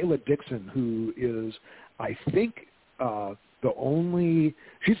Kayla Dixon, who is, I think,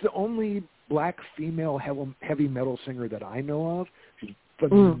 she's the only black female heavy metal singer that I know of. She's a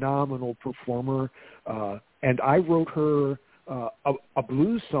phenomenal performer, and I wrote her a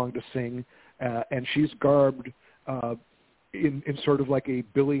blues song to sing, and she's garbed in sort of like a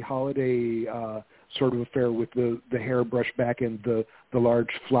Billie Holiday sort of affair with the hair brushed back and the large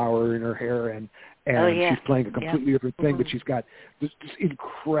flower in her hair, and she's playing a completely different thing, but she's got this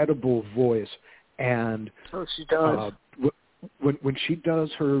incredible voice. And she does. When she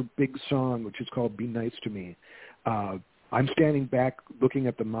does her big song, which is called "Be Nice to Me," I'm standing back looking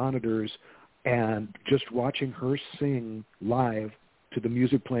at the monitors and just watching her sing live to the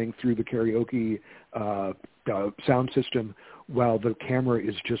music playing through the karaoke sound system while the camera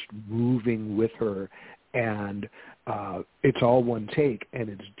is just moving with her, and it's all one take, and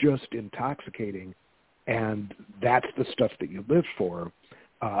it's just intoxicating. And that's the stuff that you live for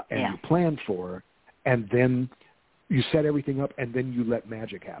and you plan for, and then you set everything up, and then you let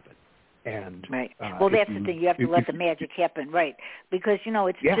magic happen. And right. Well, that's the thing. You have to let the magic happen, right? Because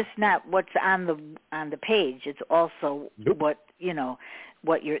it's just not what's on the page. It's also what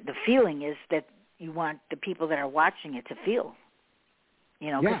the feeling is that you want the people that are watching it to feel.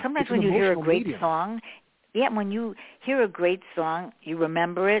 Because sometimes when you hear a great song, when you hear a great song, you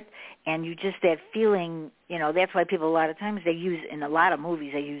remember it, and you just that feeling. That's why people a lot of times they use in a lot of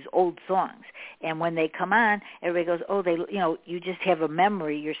movies they use old songs, and when they come on, everybody goes, oh, you just have a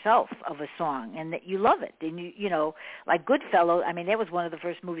memory yourself of a song, and that you love it, and you like Goodfellow. I mean, that was one of the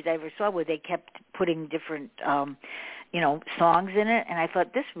first movies I ever saw where they kept putting different songs in it, and I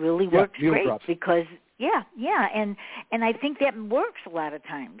thought this really works great because. And I think that works a lot of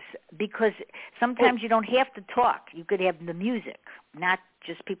times because sometimes you don't have to talk. You could have the music, not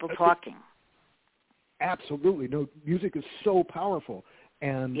just people talking. Absolutely. No, music is so powerful.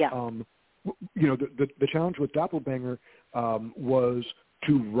 And, the challenge with Doppelbanger was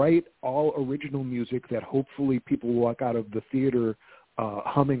to write all original music that hopefully people walk out of the theater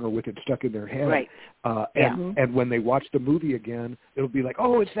humming or with it stuck in their head. Right. And when they watch the movie again, it'll be like,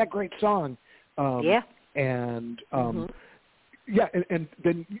 oh, it's that great song. And then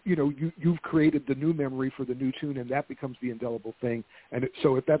you've created the new memory for the new tune, and that becomes the indelible thing. And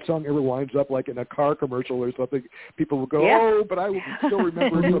so if that song ever winds up like in a car commercial or something, people will go, oh, but I will still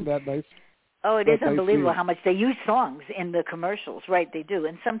remember it from that nice. Oh, it is unbelievable how much they use songs in the commercials. Right, they do.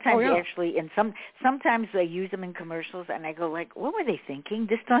 And sometimes sometimes they use them in commercials, and I go like, what were they thinking?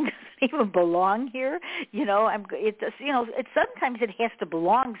 This song doesn't even belong here. Sometimes it has to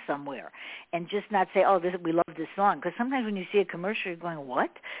belong somewhere, and just not say, oh, we love this song. Because sometimes when you see a commercial, you're going,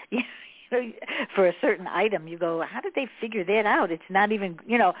 what? For a certain item, you go, how did they figure that out? It's not even,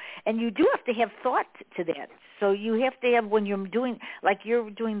 and you do have to have thought to that. So you have to have, when you're doing, like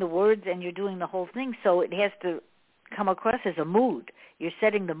you're doing the words and you're doing the whole thing, so it has to come across as a mood. You're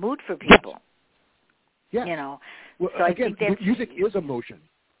setting the mood for people. Yes. Well, so again, I think music is emotion.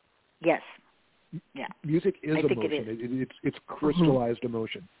 Yes. Yeah. Music is emotion. It's crystallized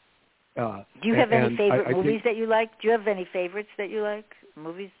emotion. Do you have any favorite movies that you like? Do you have any favorites that you like?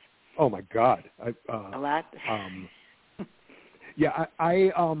 Movies? Oh my God! A lot.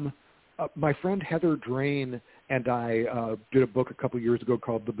 My friend Heather Drain and I did a book a couple of years ago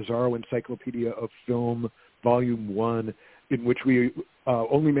called The Bizarro Encyclopedia of Film, Volume 1, in which we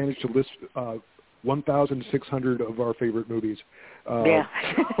only managed to list 1,600 of our favorite movies.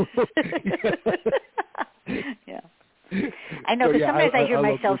 I know, because sometimes I hear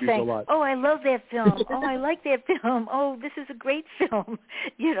myself saying, oh, I love that film. Oh, I like that film. Oh, this is a great film.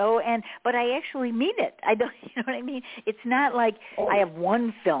 But I actually mean it. I don't, you know what I mean? It's not like I have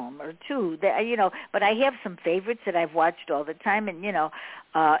one film or two that, but I have some favorites that I've watched all the time, and,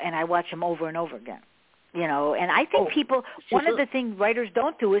 and I watch them over and over again. And I think one of the things writers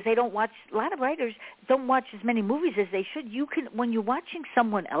don't do is a lot of writers don't watch as many movies as they should. When you're watching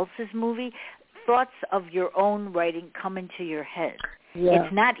someone else's movie, thoughts of your own writing come into your head. Yeah.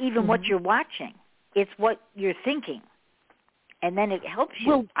 It's not even what you're watching. It's what you're thinking. And then it helps you.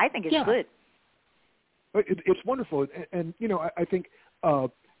 Well, I think it's good. It's wonderful. And I think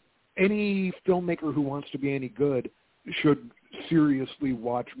any filmmaker who wants to be any good should seriously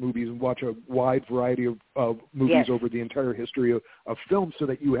watch movies and watch a wide variety of movies over the entire history of film, so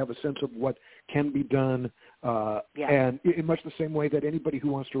that you have a sense of what can be done. And in much the same way that anybody who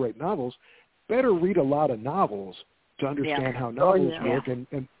wants to write novels better read a lot of novels to understand how novels work. And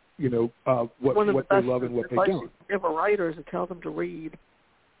what they love and what they don't. Give a writers and tell them to read.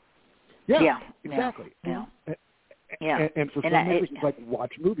 Yeah, exactly. Yeah. And for filmmakers, it's like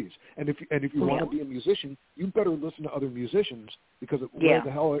watch movies. And if you want to be a musician, you better listen to other musicians, because where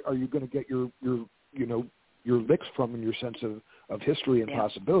the hell are you going to get your licks from and your sense of history and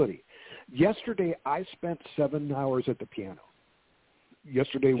possibility? Yesterday, I spent 7 hours at the piano.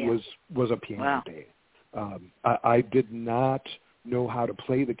 Yesterday was a piano day. I did not know how to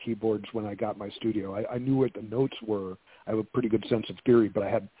play the keyboards when I got my studio. I knew what the notes were. I have a pretty good sense of theory, but I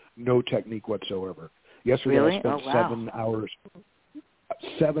had no technique whatsoever. Yesterday I spent 7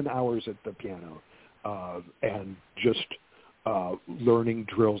 hours at the piano, and just learning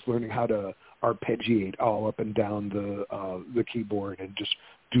drills, learning how to arpeggiate all up and down the keyboard, and just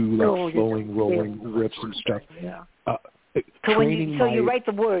do flowing, rolling riffs and stuff. Yeah. So you write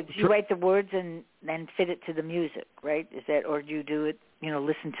the words, and then fit it to the music, right? Is that, or do you do it?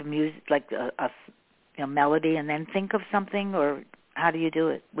 Listen to music like a melody, and then think of something, or how do you do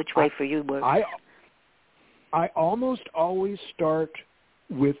it? Which way for you works? I almost always start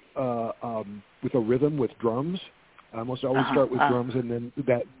with a rhythm with drums. I almost always start with drums, and then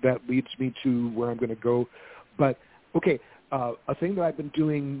that leads me to where I'm going to go. But okay, a thing that I've been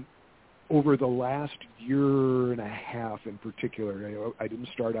doing over the last year and a half in particular, I didn't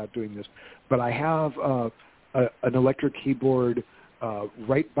start out doing this, but I have an electric keyboard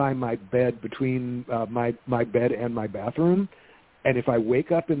right by my bed, between my bed and my bathroom. And if I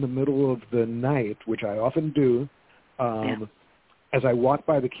wake up in the middle of the night, which I often do, as I walk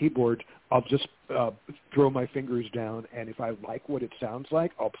by the keyboard, I'll just throw my fingers down, and if I like what it sounds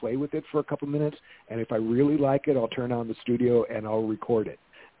like, I'll play with it for a couple minutes, and if I really like it, I'll turn on the studio and I'll record it,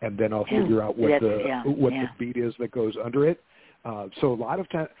 and then I'll figure out what the beat is that goes under it. So a lot of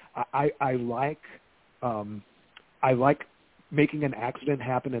times, I like making an accident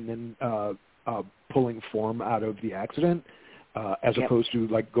happen and then pulling form out of the accident. As opposed to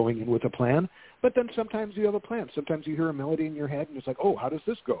like going in with a plan. But then sometimes you have a plan. Sometimes you hear a melody in your head and it's like, oh, how does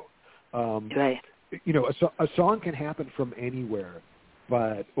this go? A song can happen from anywhere,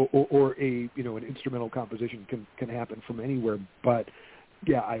 but or an instrumental composition can happen from anywhere. But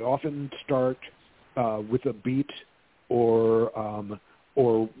I often start with a beat or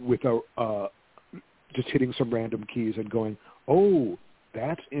with just hitting some random keys and going, oh,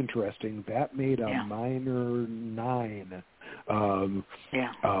 that's interesting. That made a minor 9. And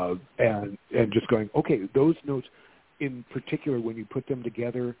just going, okay, those notes in particular, when you put them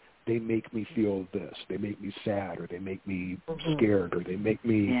together, they make me feel this. They make me sad, or they make me scared, or they make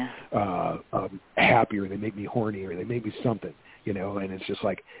me happy, or they make me horny, or they make me something, and it's just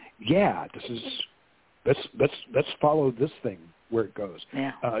like, let's follow this thing where it goes.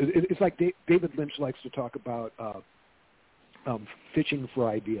 It's like David Lynch likes to talk about fishing for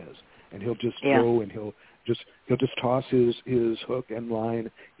ideas, and he'll just go and he'll just toss his hook and line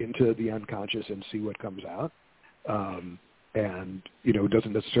into the unconscious and see what comes out. And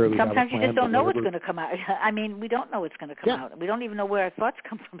doesn't necessarily sometimes have a plan, you just don't know what's going to come out. I mean, we don't know what's going to come out. We don't even know where our thoughts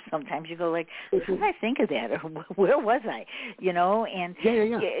come from. Sometimes you go like, how did I think of that, or where was I? And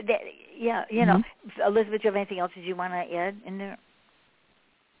Elizabeth, do you have anything else that you want to add in there?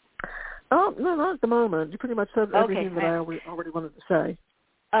 Oh, no, not at the moment. You pretty much said everything that I already wanted to say.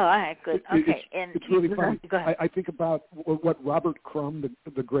 Oh, all right, good. Okay. It's really funny. I think about what Robert Crumb,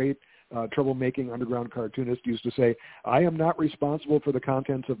 the great troublemaking underground cartoonist, used to say, I am not responsible for the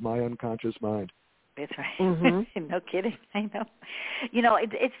contents of my unconscious mind. That's right. No kidding. I know.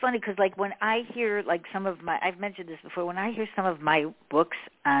 It's funny because, like, when I hear, like, some of my, I've mentioned this before, when I hear some of my books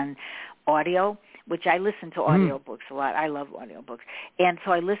on audio, which I listen to audiobooks a lot. I love audiobooks. And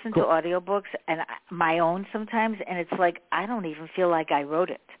so I listen to audiobooks and my own sometimes, and it's like I don't even feel like I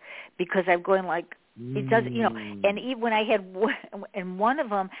wrote it, because I'm going like, it does, and even when I had, in one of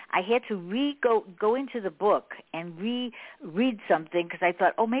them, I had to go into the book and read something, because I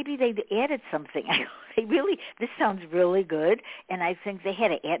thought, oh, maybe they added something. This sounds really good, and I think they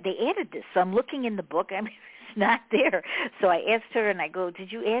added this. So I'm looking in the book, I mean, it's not there. So I asked her, and I go,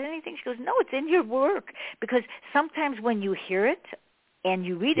 did you add anything? She goes, no, it's in your work, because sometimes when you hear it and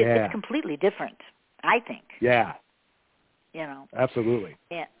you read it, it's completely different, I think. Yeah. Absolutely.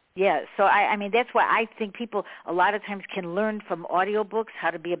 Yeah, so I mean, that's why I think people a lot of times can learn from audiobooks how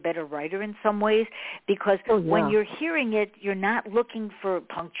to be a better writer in some ways, because when you're hearing it, you're not looking for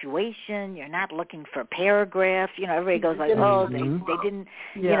punctuation, you're not looking for paragraph. Everybody goes like, oh, they didn't,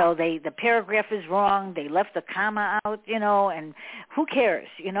 the paragraph is wrong, they left the comma out, and who cares,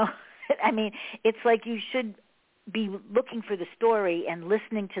 I mean, it's like you should be looking for the story and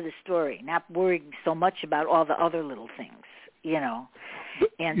listening to the story, not worrying so much about all the other little things,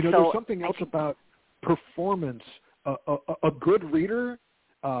 And you know, there's something else about performance. A good reader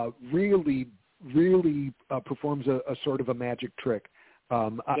really performs a sort of a magic trick.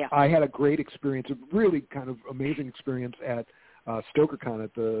 I had a great experience, a really kind of amazing experience at StokerCon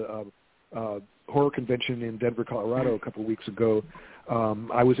at the horror convention in Denver, Colorado a couple of weeks ago.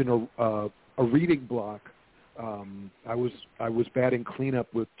 I was in a reading block. I was batting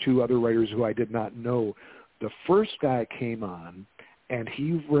cleanup with two other writers who I did not know. The first guy came on, and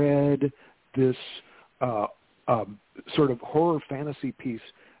he read this sort of horror fantasy piece,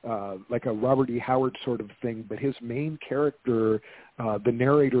 like a Robert E. Howard sort of thing, but his main character, the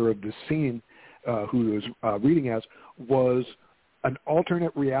narrator of the scene, who he was reading as, was an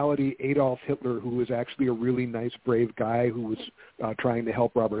alternate reality Adolf Hitler who was actually a really nice, brave guy who was trying to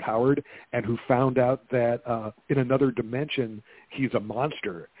help Robert Howard, and who found out that in another dimension he's a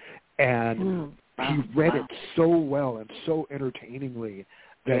monster. And he read it so well and so entertainingly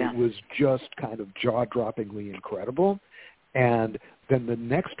that it was just kind of jaw-droppingly incredible. And then the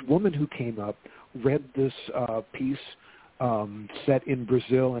next woman who came up read this piece set in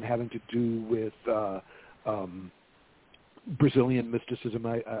Brazil and having to do with Brazilian mysticism.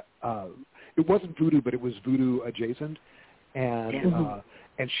 It wasn't voodoo, but it was voodoo adjacent. And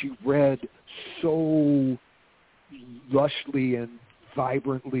she read so lushly and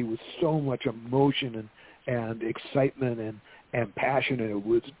vibrantly with so much emotion and excitement and passion, and it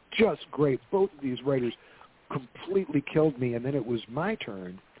was just great. Both of these writers completely killed me, and then it was my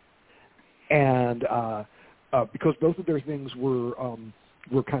turn. And because both of their things were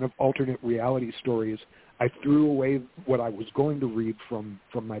kind of alternate reality stories, I threw away what I was going to read from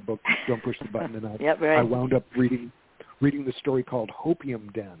my book, Don't Push the Button, and I wound up reading the story called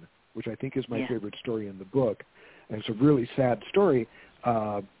Hopium Den, which I think is my favorite story in the book. And it's a really sad story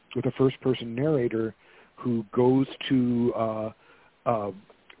with a first-person narrator who goes to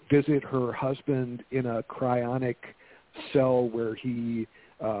visit her husband in a cryonic cell where he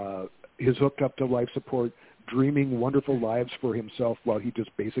is hooked up to life support, dreaming wonderful lives for himself while he just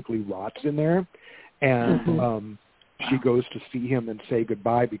basically rots in there. And she goes to see him and say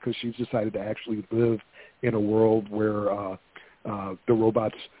goodbye because she's decided to actually live in a world where the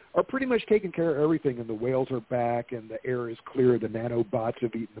robots are pretty much taking care of everything, and the whales are back, and the air is clear. The nanobots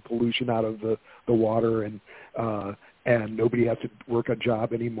have eaten the pollution out of the water, and nobody has to work a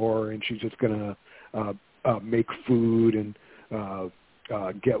job anymore, and she's just going to make food and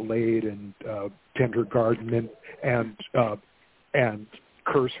get laid and tend her garden and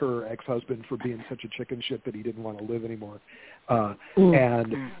curse her ex-husband for being such a chicken shit that he didn't want to live anymore.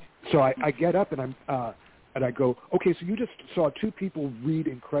 And so I get up and I go, okay, so you just saw two people read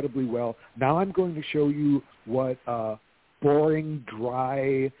incredibly well. Now I'm going to show you what boring,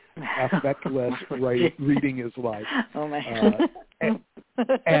 dry, affectless reading is like. Oh my!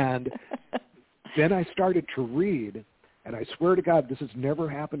 And then I started to read, and I swear to God, this has never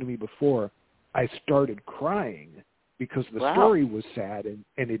happened to me before. I started crying because the story was sad, and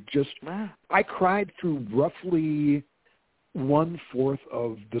it just, I cried through roughly 1/4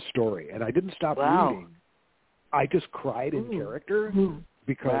 of the story, and I didn't stop reading. I just cried in character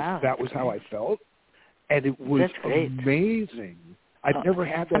because that was how I felt, and it was amazing. I've never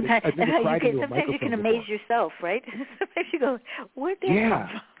had that. I've never cried into a microphone. Sometimes you can amaze yourself, right? Sometimes you go, "Where'd that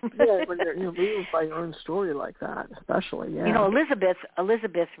come from?" Yeah, when you're moved by your own story like that, especially. Yeah. You know,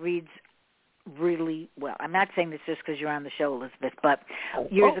 Elizabeth reads really well. I'm not saying this just because you're on the show, Elizabeth, but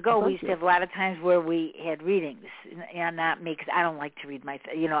years ago we used to have a lot of times where we had readings, and not me, because I don't like to read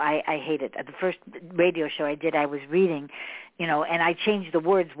I hate it. At the first radio show I did, I was reading, and I changed the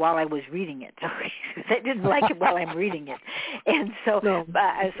words while I was reading it. So I didn't like it while I'm reading it, and so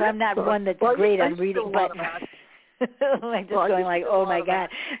so I'm not one that's great on reading, but I'm just going like, oh my God,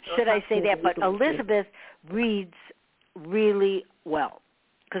 should I say that? But Elizabeth reads really well.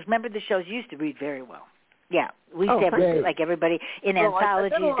 Because remember, the shows used to read very well. Yeah, we used to have, like everybody, in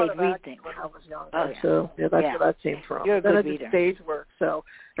anthologies, they'd read things. When I was younger, so that's where that came from. You're a good reader. I did stage work, so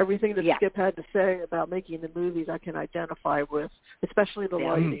everything that Skip had to say about making the movies I can identify with, especially the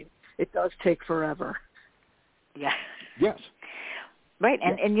lighting. It does take forever. Yeah. Yes. Right,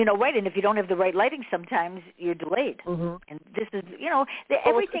 and and if you don't have the right lighting, sometimes you're delayed. And this is,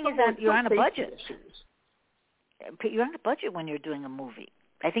 everything is on, you're on a budget. You're on a budget when you're doing a movie.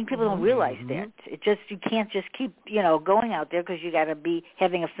 I think people don't realize that. You can't just keep, going out there because you got to be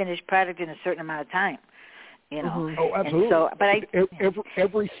having a finished product in a certain amount of time. Oh, absolutely. So, but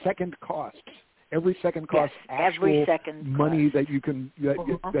every second costs. Every second costs actual money that you can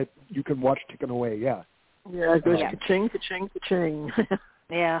that you can watch ticking away. Yeah. Yeah, it goes ka-ching, ka-ching, ka-ching.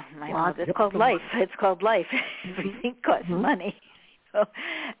 Yeah, I know. It's called life. It's called life. Everything costs money.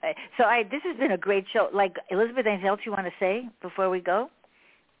 This has been a great show. Like, Elizabeth, anything else you want to say before we go?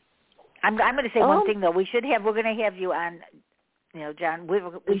 I'm going to say one thing though. We're going to have you on. John,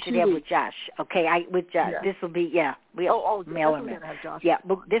 we should have with Josh. Okay, with Josh. Yeah. This will be we mail him in. Yeah,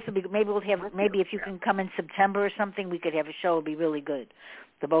 but this will be maybe if you can come in September or something, we could have a show. It'd be really good,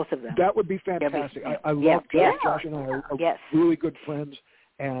 the both of them. That would be fantastic. I love Josh. Josh and I are really good friends,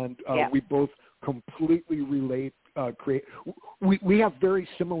 and we both completely relate. We have very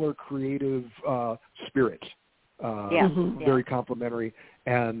similar creative spirits. Very complimentary.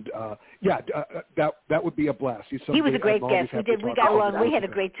 And that would be a blast. He was a great guest. We got along. We had a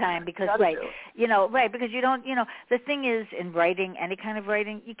great time because because you don't the thing is, in writing, any kind of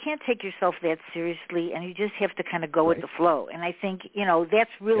writing, you can't take yourself that seriously, and you just have to kind of go with the flow. And I think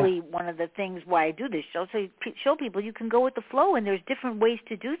that's really one of the things why I do this show, so you show people you can go with the flow, and there's different ways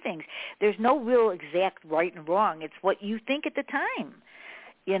to do things. There's no real exact right and wrong. It's what you think at the time,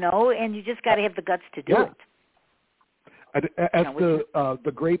 and you just got to have the guts to do it. As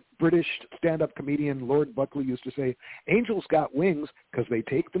the great British stand-up comedian Lord Buckley used to say, angels got wings because they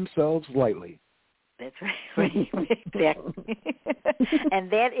take themselves lightly. That's right. Exactly. And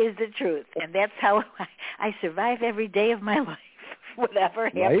that is the truth. And that's how I survive every day of my life. Whatever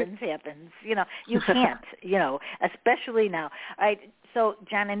happens, happens. You can't, especially now. All right, so,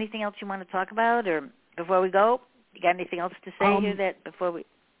 John, anything else you want to talk about or before we go? You got anything else to say here that before we...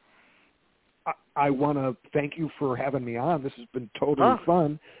 I want to thank you for having me on. This has been totally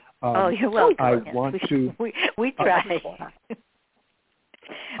fun. You're welcome. I want to. We try.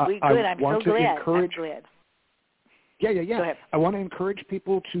 I'm so glad. I'm glad. Yeah. Go ahead. I want to encourage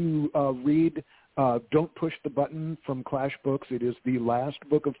people to read Don't Push the Button from Clash Books. It is the last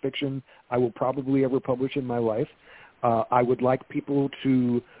book of fiction I will probably ever publish in my life. I would like people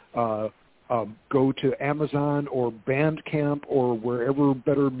to go to Amazon or Bandcamp or wherever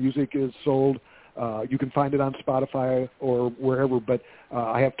better music is sold. You can find it on Spotify or wherever, but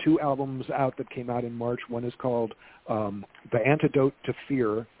I have 2 albums out that came out in March. One is called The Antidote to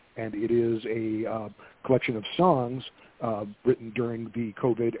Fear, and it is a collection of songs written during the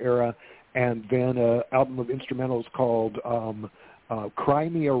COVID era, and then an album of instrumentals called Cry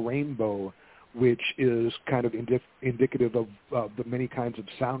Me a Rainbow, which is kind of indicative of the many kinds of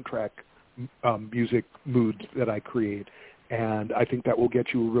soundtrack music moods that I create. And I think that will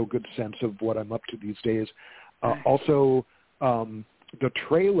get you a real good sense of what I'm up to these days. Also, the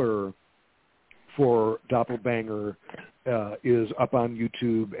trailer for Doppelbanger is up on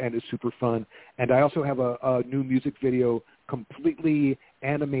YouTube and is super fun. And I also have a new music video completely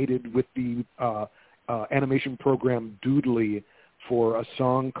animated with the animation program Doodly for a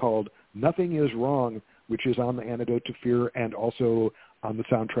song called Nothing Is Wrong, which is on The Antidote to Fear and also on the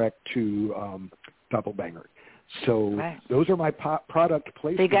soundtrack to Doppelbanger. So those are my product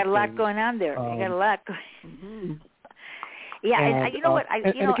placements. So you got a lot going on there. You got a lot going. Yeah, and you know what? I've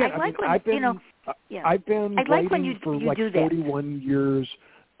been writing for like 41 years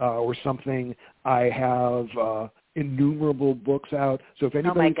or something. I have innumerable books out. So if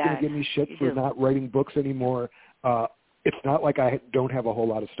anybody's going to give me shit for not writing books anymore, it's not like I don't have a whole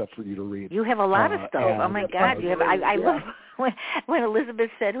lot of stuff for you to read. You have a lot of stuff. Oh my God! You have. I love when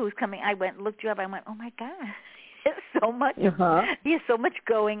Elizabeth said who's coming. I went and looked you up. I went, oh my God. There's so much. There's so much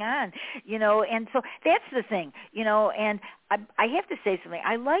going on, and so that's the thing, and I have to say something.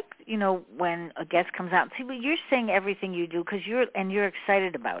 I like, when a guest comes out. See, you're saying everything you do because you're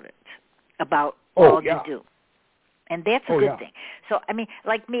excited about it, about all you do. And that's a good thing. So, I mean,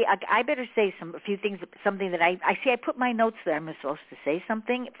 like me, I better say a few things, something that I see. I put my notes there. I'm supposed to say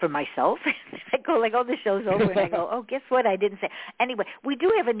something for myself. I go like, the show's over, and I go, guess what? I didn't say. Anyway, we do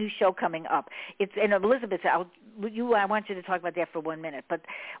have a new show coming up. It's and Elizabeth, I want you to talk about that for 1 minute. But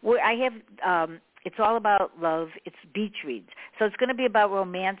I have. It's all about love. It's beach reads. So it's going to be about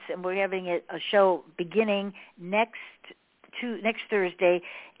romance, and we're having a show beginning next Thursday.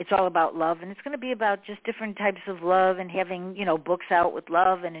 It's all about love, and it's going to be about just different types of love and having, books out with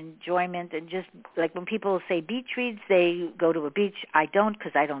love and enjoyment, and just like when people say beach reads, they go to a beach. I don't,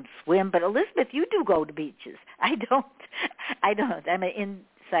 because I don't swim. But Elizabeth, you do go to beaches. I don't. I'm an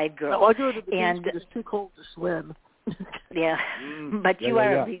inside girl. No, I go to the beach, but it's too cold to swim. Yeah, but you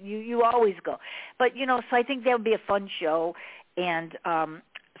always go. But so I think that would be a fun show, and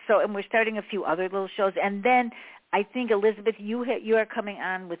and we're starting a few other little shows, and then I think Elizabeth, you are coming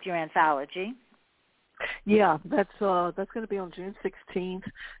on with your anthology. Yeah, that's going to be on June 16th,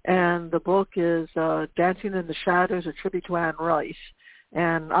 and the book is Dancing in the Shadows, a tribute to Anne Rice,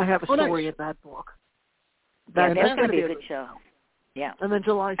 and I have a story in that book. That's going to be a good show. Yeah. And then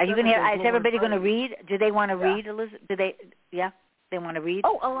July 7th. Are you going to? Is everybody going to read? Do they want to read, Elizabeth? Do they? Yeah. They want to read.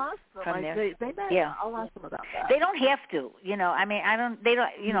 Oh, I'll ask them. From there. They may. Yeah. I'll ask them about that. They don't have to. I mean, they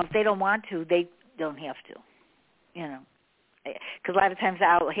don't. If they don't want to, they don't have to. Because a lot of times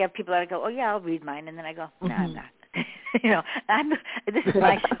I'll have people that go, oh yeah, I'll read mine, and then I go, no, I'm not. This is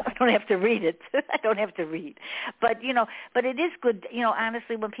my show. I don't have to read it. I don't have to read. But but it is good.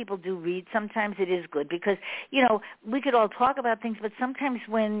 Honestly, when people do read, sometimes it is good because we could all talk about things, but sometimes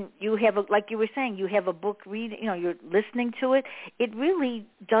when you have like you were saying, you have a book read, you're listening to it. It really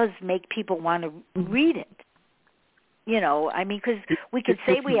does make people want to read it. I mean, because we could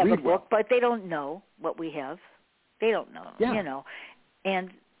say we have a book, but they don't know what we have. They don't know,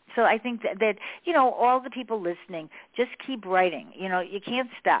 and so I think that all the people listening, just keep writing. You can't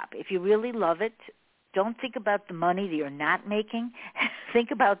stop. If you really love it, don't think about the money that you're not making.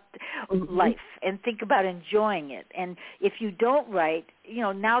 Think about life and think about enjoying it. And if you don't write,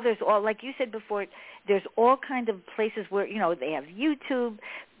 now there's all, like you said before, there's all kind of places where, they have YouTube,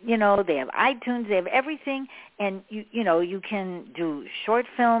 they have iTunes, they have everything, and you can do short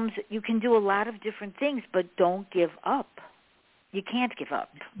films, you can do a lot of different things, but don't give up. You can't give up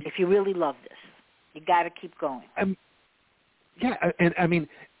if you really love this. You got to keep going. Yeah, and I mean,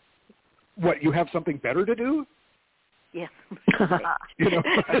 what, you have something better to do? Yeah. That's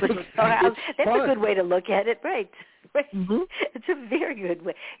a good way to look at it, right? Mm-hmm. It's a very good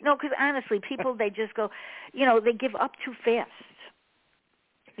way. Because honestly, people, they just go, they give up too fast.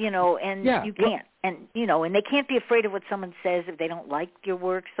 And you can't. And, and they can't be afraid of what someone says if they don't like your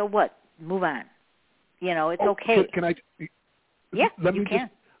work. So what? Move on. It's okay. Can I... Yeah,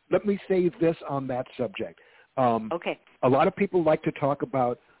 let me say this on that subject. Okay. A lot of people like to talk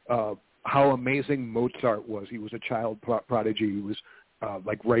about how amazing Mozart was. He was a child prodigy. He was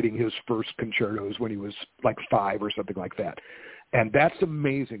like writing his first concertos when he was like 5 or something like that. And that's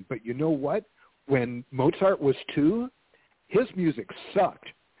amazing. But you know what? When Mozart was 2, his music sucked.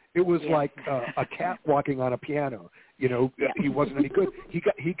 It was like a cat walking on a piano. He wasn't any good. He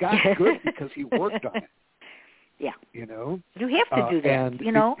got good because he worked on it. Yeah. You have to do that.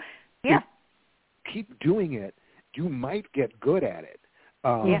 And keep doing it. You might get good at it.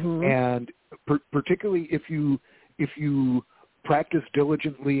 And particularly if you practice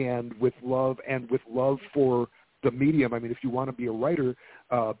diligently and with love for the medium. I mean, if you want to be a writer,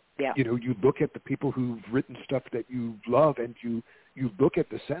 you look at the people who've written stuff that you love, and you look at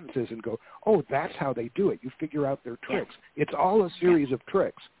the sentences and go, oh, that's how they do it. You figure out their tricks. It's all a series of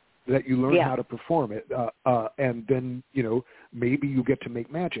tricks that you learn how to perform it, and then, maybe you get to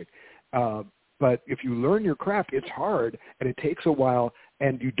make magic. But if you learn your craft, it's hard, and it takes a while,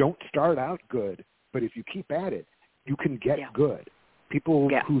 and you don't start out good. But if you keep at it, you can get good. People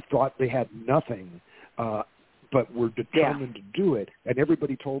who thought they had nothing, but were determined to do it, and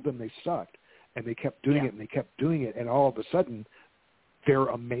everybody told them they sucked, and they kept doing it, and they kept doing it, and all of a sudden, they're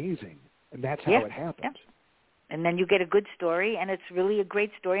amazing. And that's how it happens. Yeah. And then you get a good story, and it's really a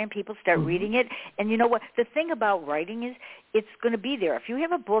great story, and people start reading it. And you know what? The thing about writing is it's going to be there. If you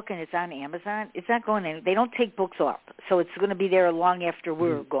have a book and it's on Amazon, it's not going anywhere. They don't take books off. So it's going to be there long after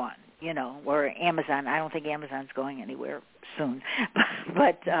we're gone, or Amazon. I don't think Amazon's going anywhere soon.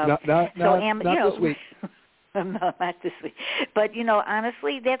 But not this week. No, not this week. But,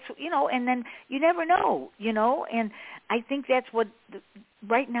 honestly, that's, and then you never know, and I think that's what,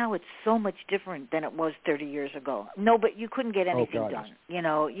 right now it's so much different than it was 30 years ago. No, but you couldn't get anything done.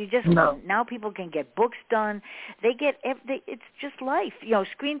 You just, now people can get books done. It's just life.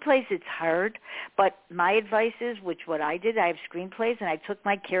 Screenplays, it's hard, but my advice is, what I did, I have screenplays, and I took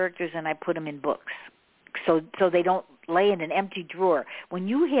my characters and I put them in books. So they don't lay in an empty drawer. When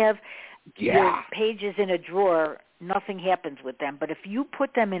you have your pages in a drawer, nothing happens with them. But if you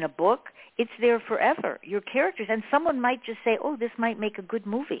put them in a book, it's there forever, your characters. And someone might just say, oh, this might make a good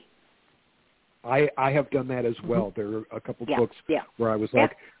movie. I have done that as well. There are a couple books where I was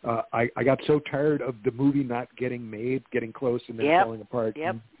like, I got so tired of the movie not getting made, getting close, and then falling apart,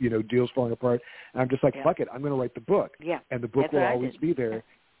 and, deals falling apart. And I'm just like, fuck it, I'm going to write the book. And the book will always be there.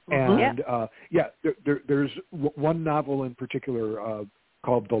 And, there's one novel in particular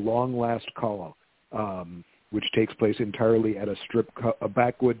called The Long Last Call, which takes place entirely at a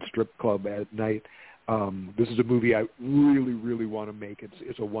backwoods strip club at night. This is a movie I really, really want to make.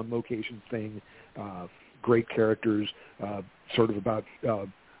 It's a one-location thing, great characters, sort of about...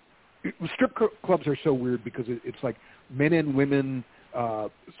 strip clubs are so weird because it's like men and women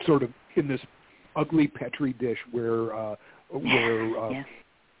sort of in this ugly Petri dish where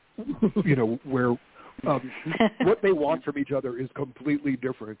what they want from each other is completely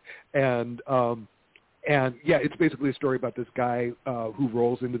different. And it's basically a story about this guy who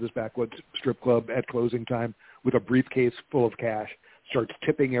rolls into this backwoods strip club at closing time with a briefcase full of cash, starts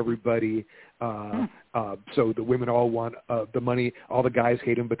tipping everybody. So the women all want the money. All the guys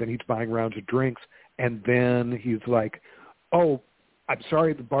hate him, but then he's buying rounds of drinks. And then he's like, oh, I'm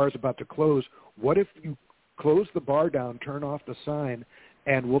sorry, the bar's about to close. What if you close the bar down, turn off the sign,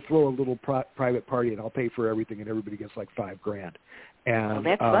 and we'll throw a little private party, and I'll pay for everything, and everybody gets like $5,000. And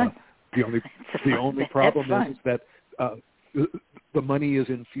that's fun. The only problem is that the money is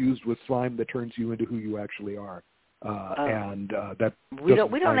infused with slime that turns you into who you actually are. And that we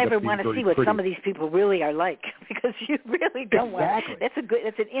don't ever want to see what some of these people really are like, because you really don't want. That's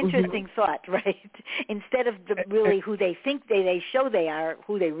an interesting thought, right? Instead of really who they think they show they are,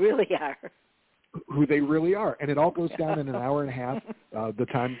 who they really are. Who they really are, and it all goes down in an hour and a half.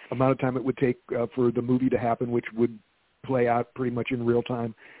 The amount of time it would take for the movie to happen, which would play out pretty much in real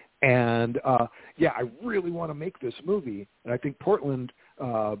time. And I really want to make this movie, and I think Portland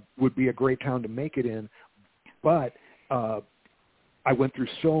would be a great town to make it in. But I went through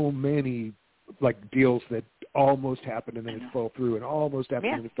so many deals that almost happened and then it fell through, and almost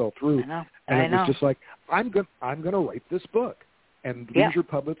happened and it fell through. And it was just like, I'm gonna write this book. And Leisure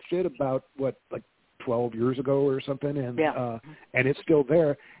published it about 12 years ago or something, and it's still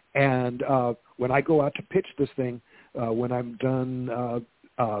there. And when I go out to pitch this thing, when I'm done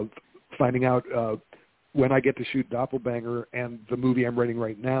finding out when I get to shoot Doppelbanger and the movie I'm writing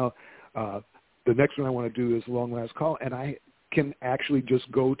right now, the next one I want to do is Long Last Call, and I can actually just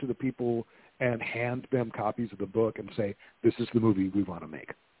go to the people and hand them copies of the book and say, this is the movie we want to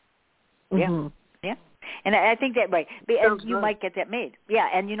make. Yeah, yeah. And I think that, right, and you might get that made. Yeah,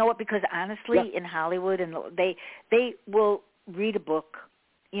 and you know what, because honestly, in Hollywood, and they will read a book,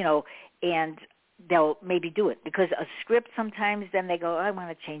 and they'll maybe do it, because a script sometimes then they go, I want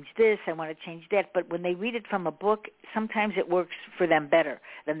to change this, I want to change that, but when they read it from a book, sometimes it works for them better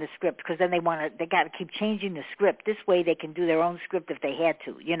than the script, because then they got to keep changing the script. This way they can do their own script if they had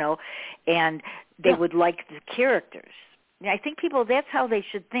to, and they would like the characters. I think people, that's how they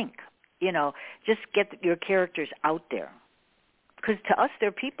should think, just get your characters out there, because to us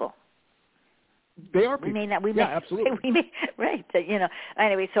they're people. They are people. Absolutely. Right.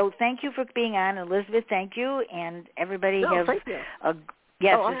 Anyway, so thank you for being on, Elizabeth. Thank you, and everybody thank you.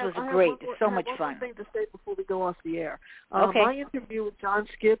 This was great. It's so much fun. One thing to say before we go off the air. Okay. My interview with John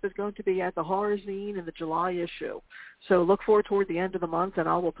Skipp is going to be at the Horror Zine in the July issue. So look forward toward the end of the month, and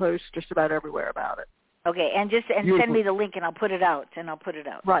I will post just about everywhere about it. Okay, and send me the link, and I'll put it out.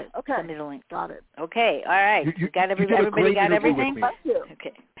 Right. Okay. Send me the link. Got it. Okay. All right. Everybody got everything? Thank you.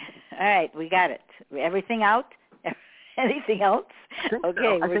 Okay. All right. We got it. Everything out? Anything else?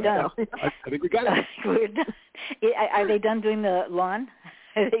 Okay, we're done. I think we got it. We're done. Are they done doing the lawn?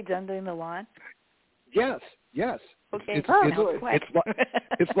 Yes. Okay.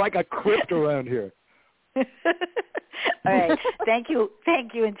 It's like a crypt around here. All right. Thank you,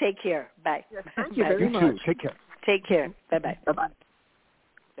 and take care. Bye. Yes, thank you very much. You too. Take care. Take care. Bye-bye. Bye-bye.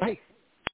 Bye.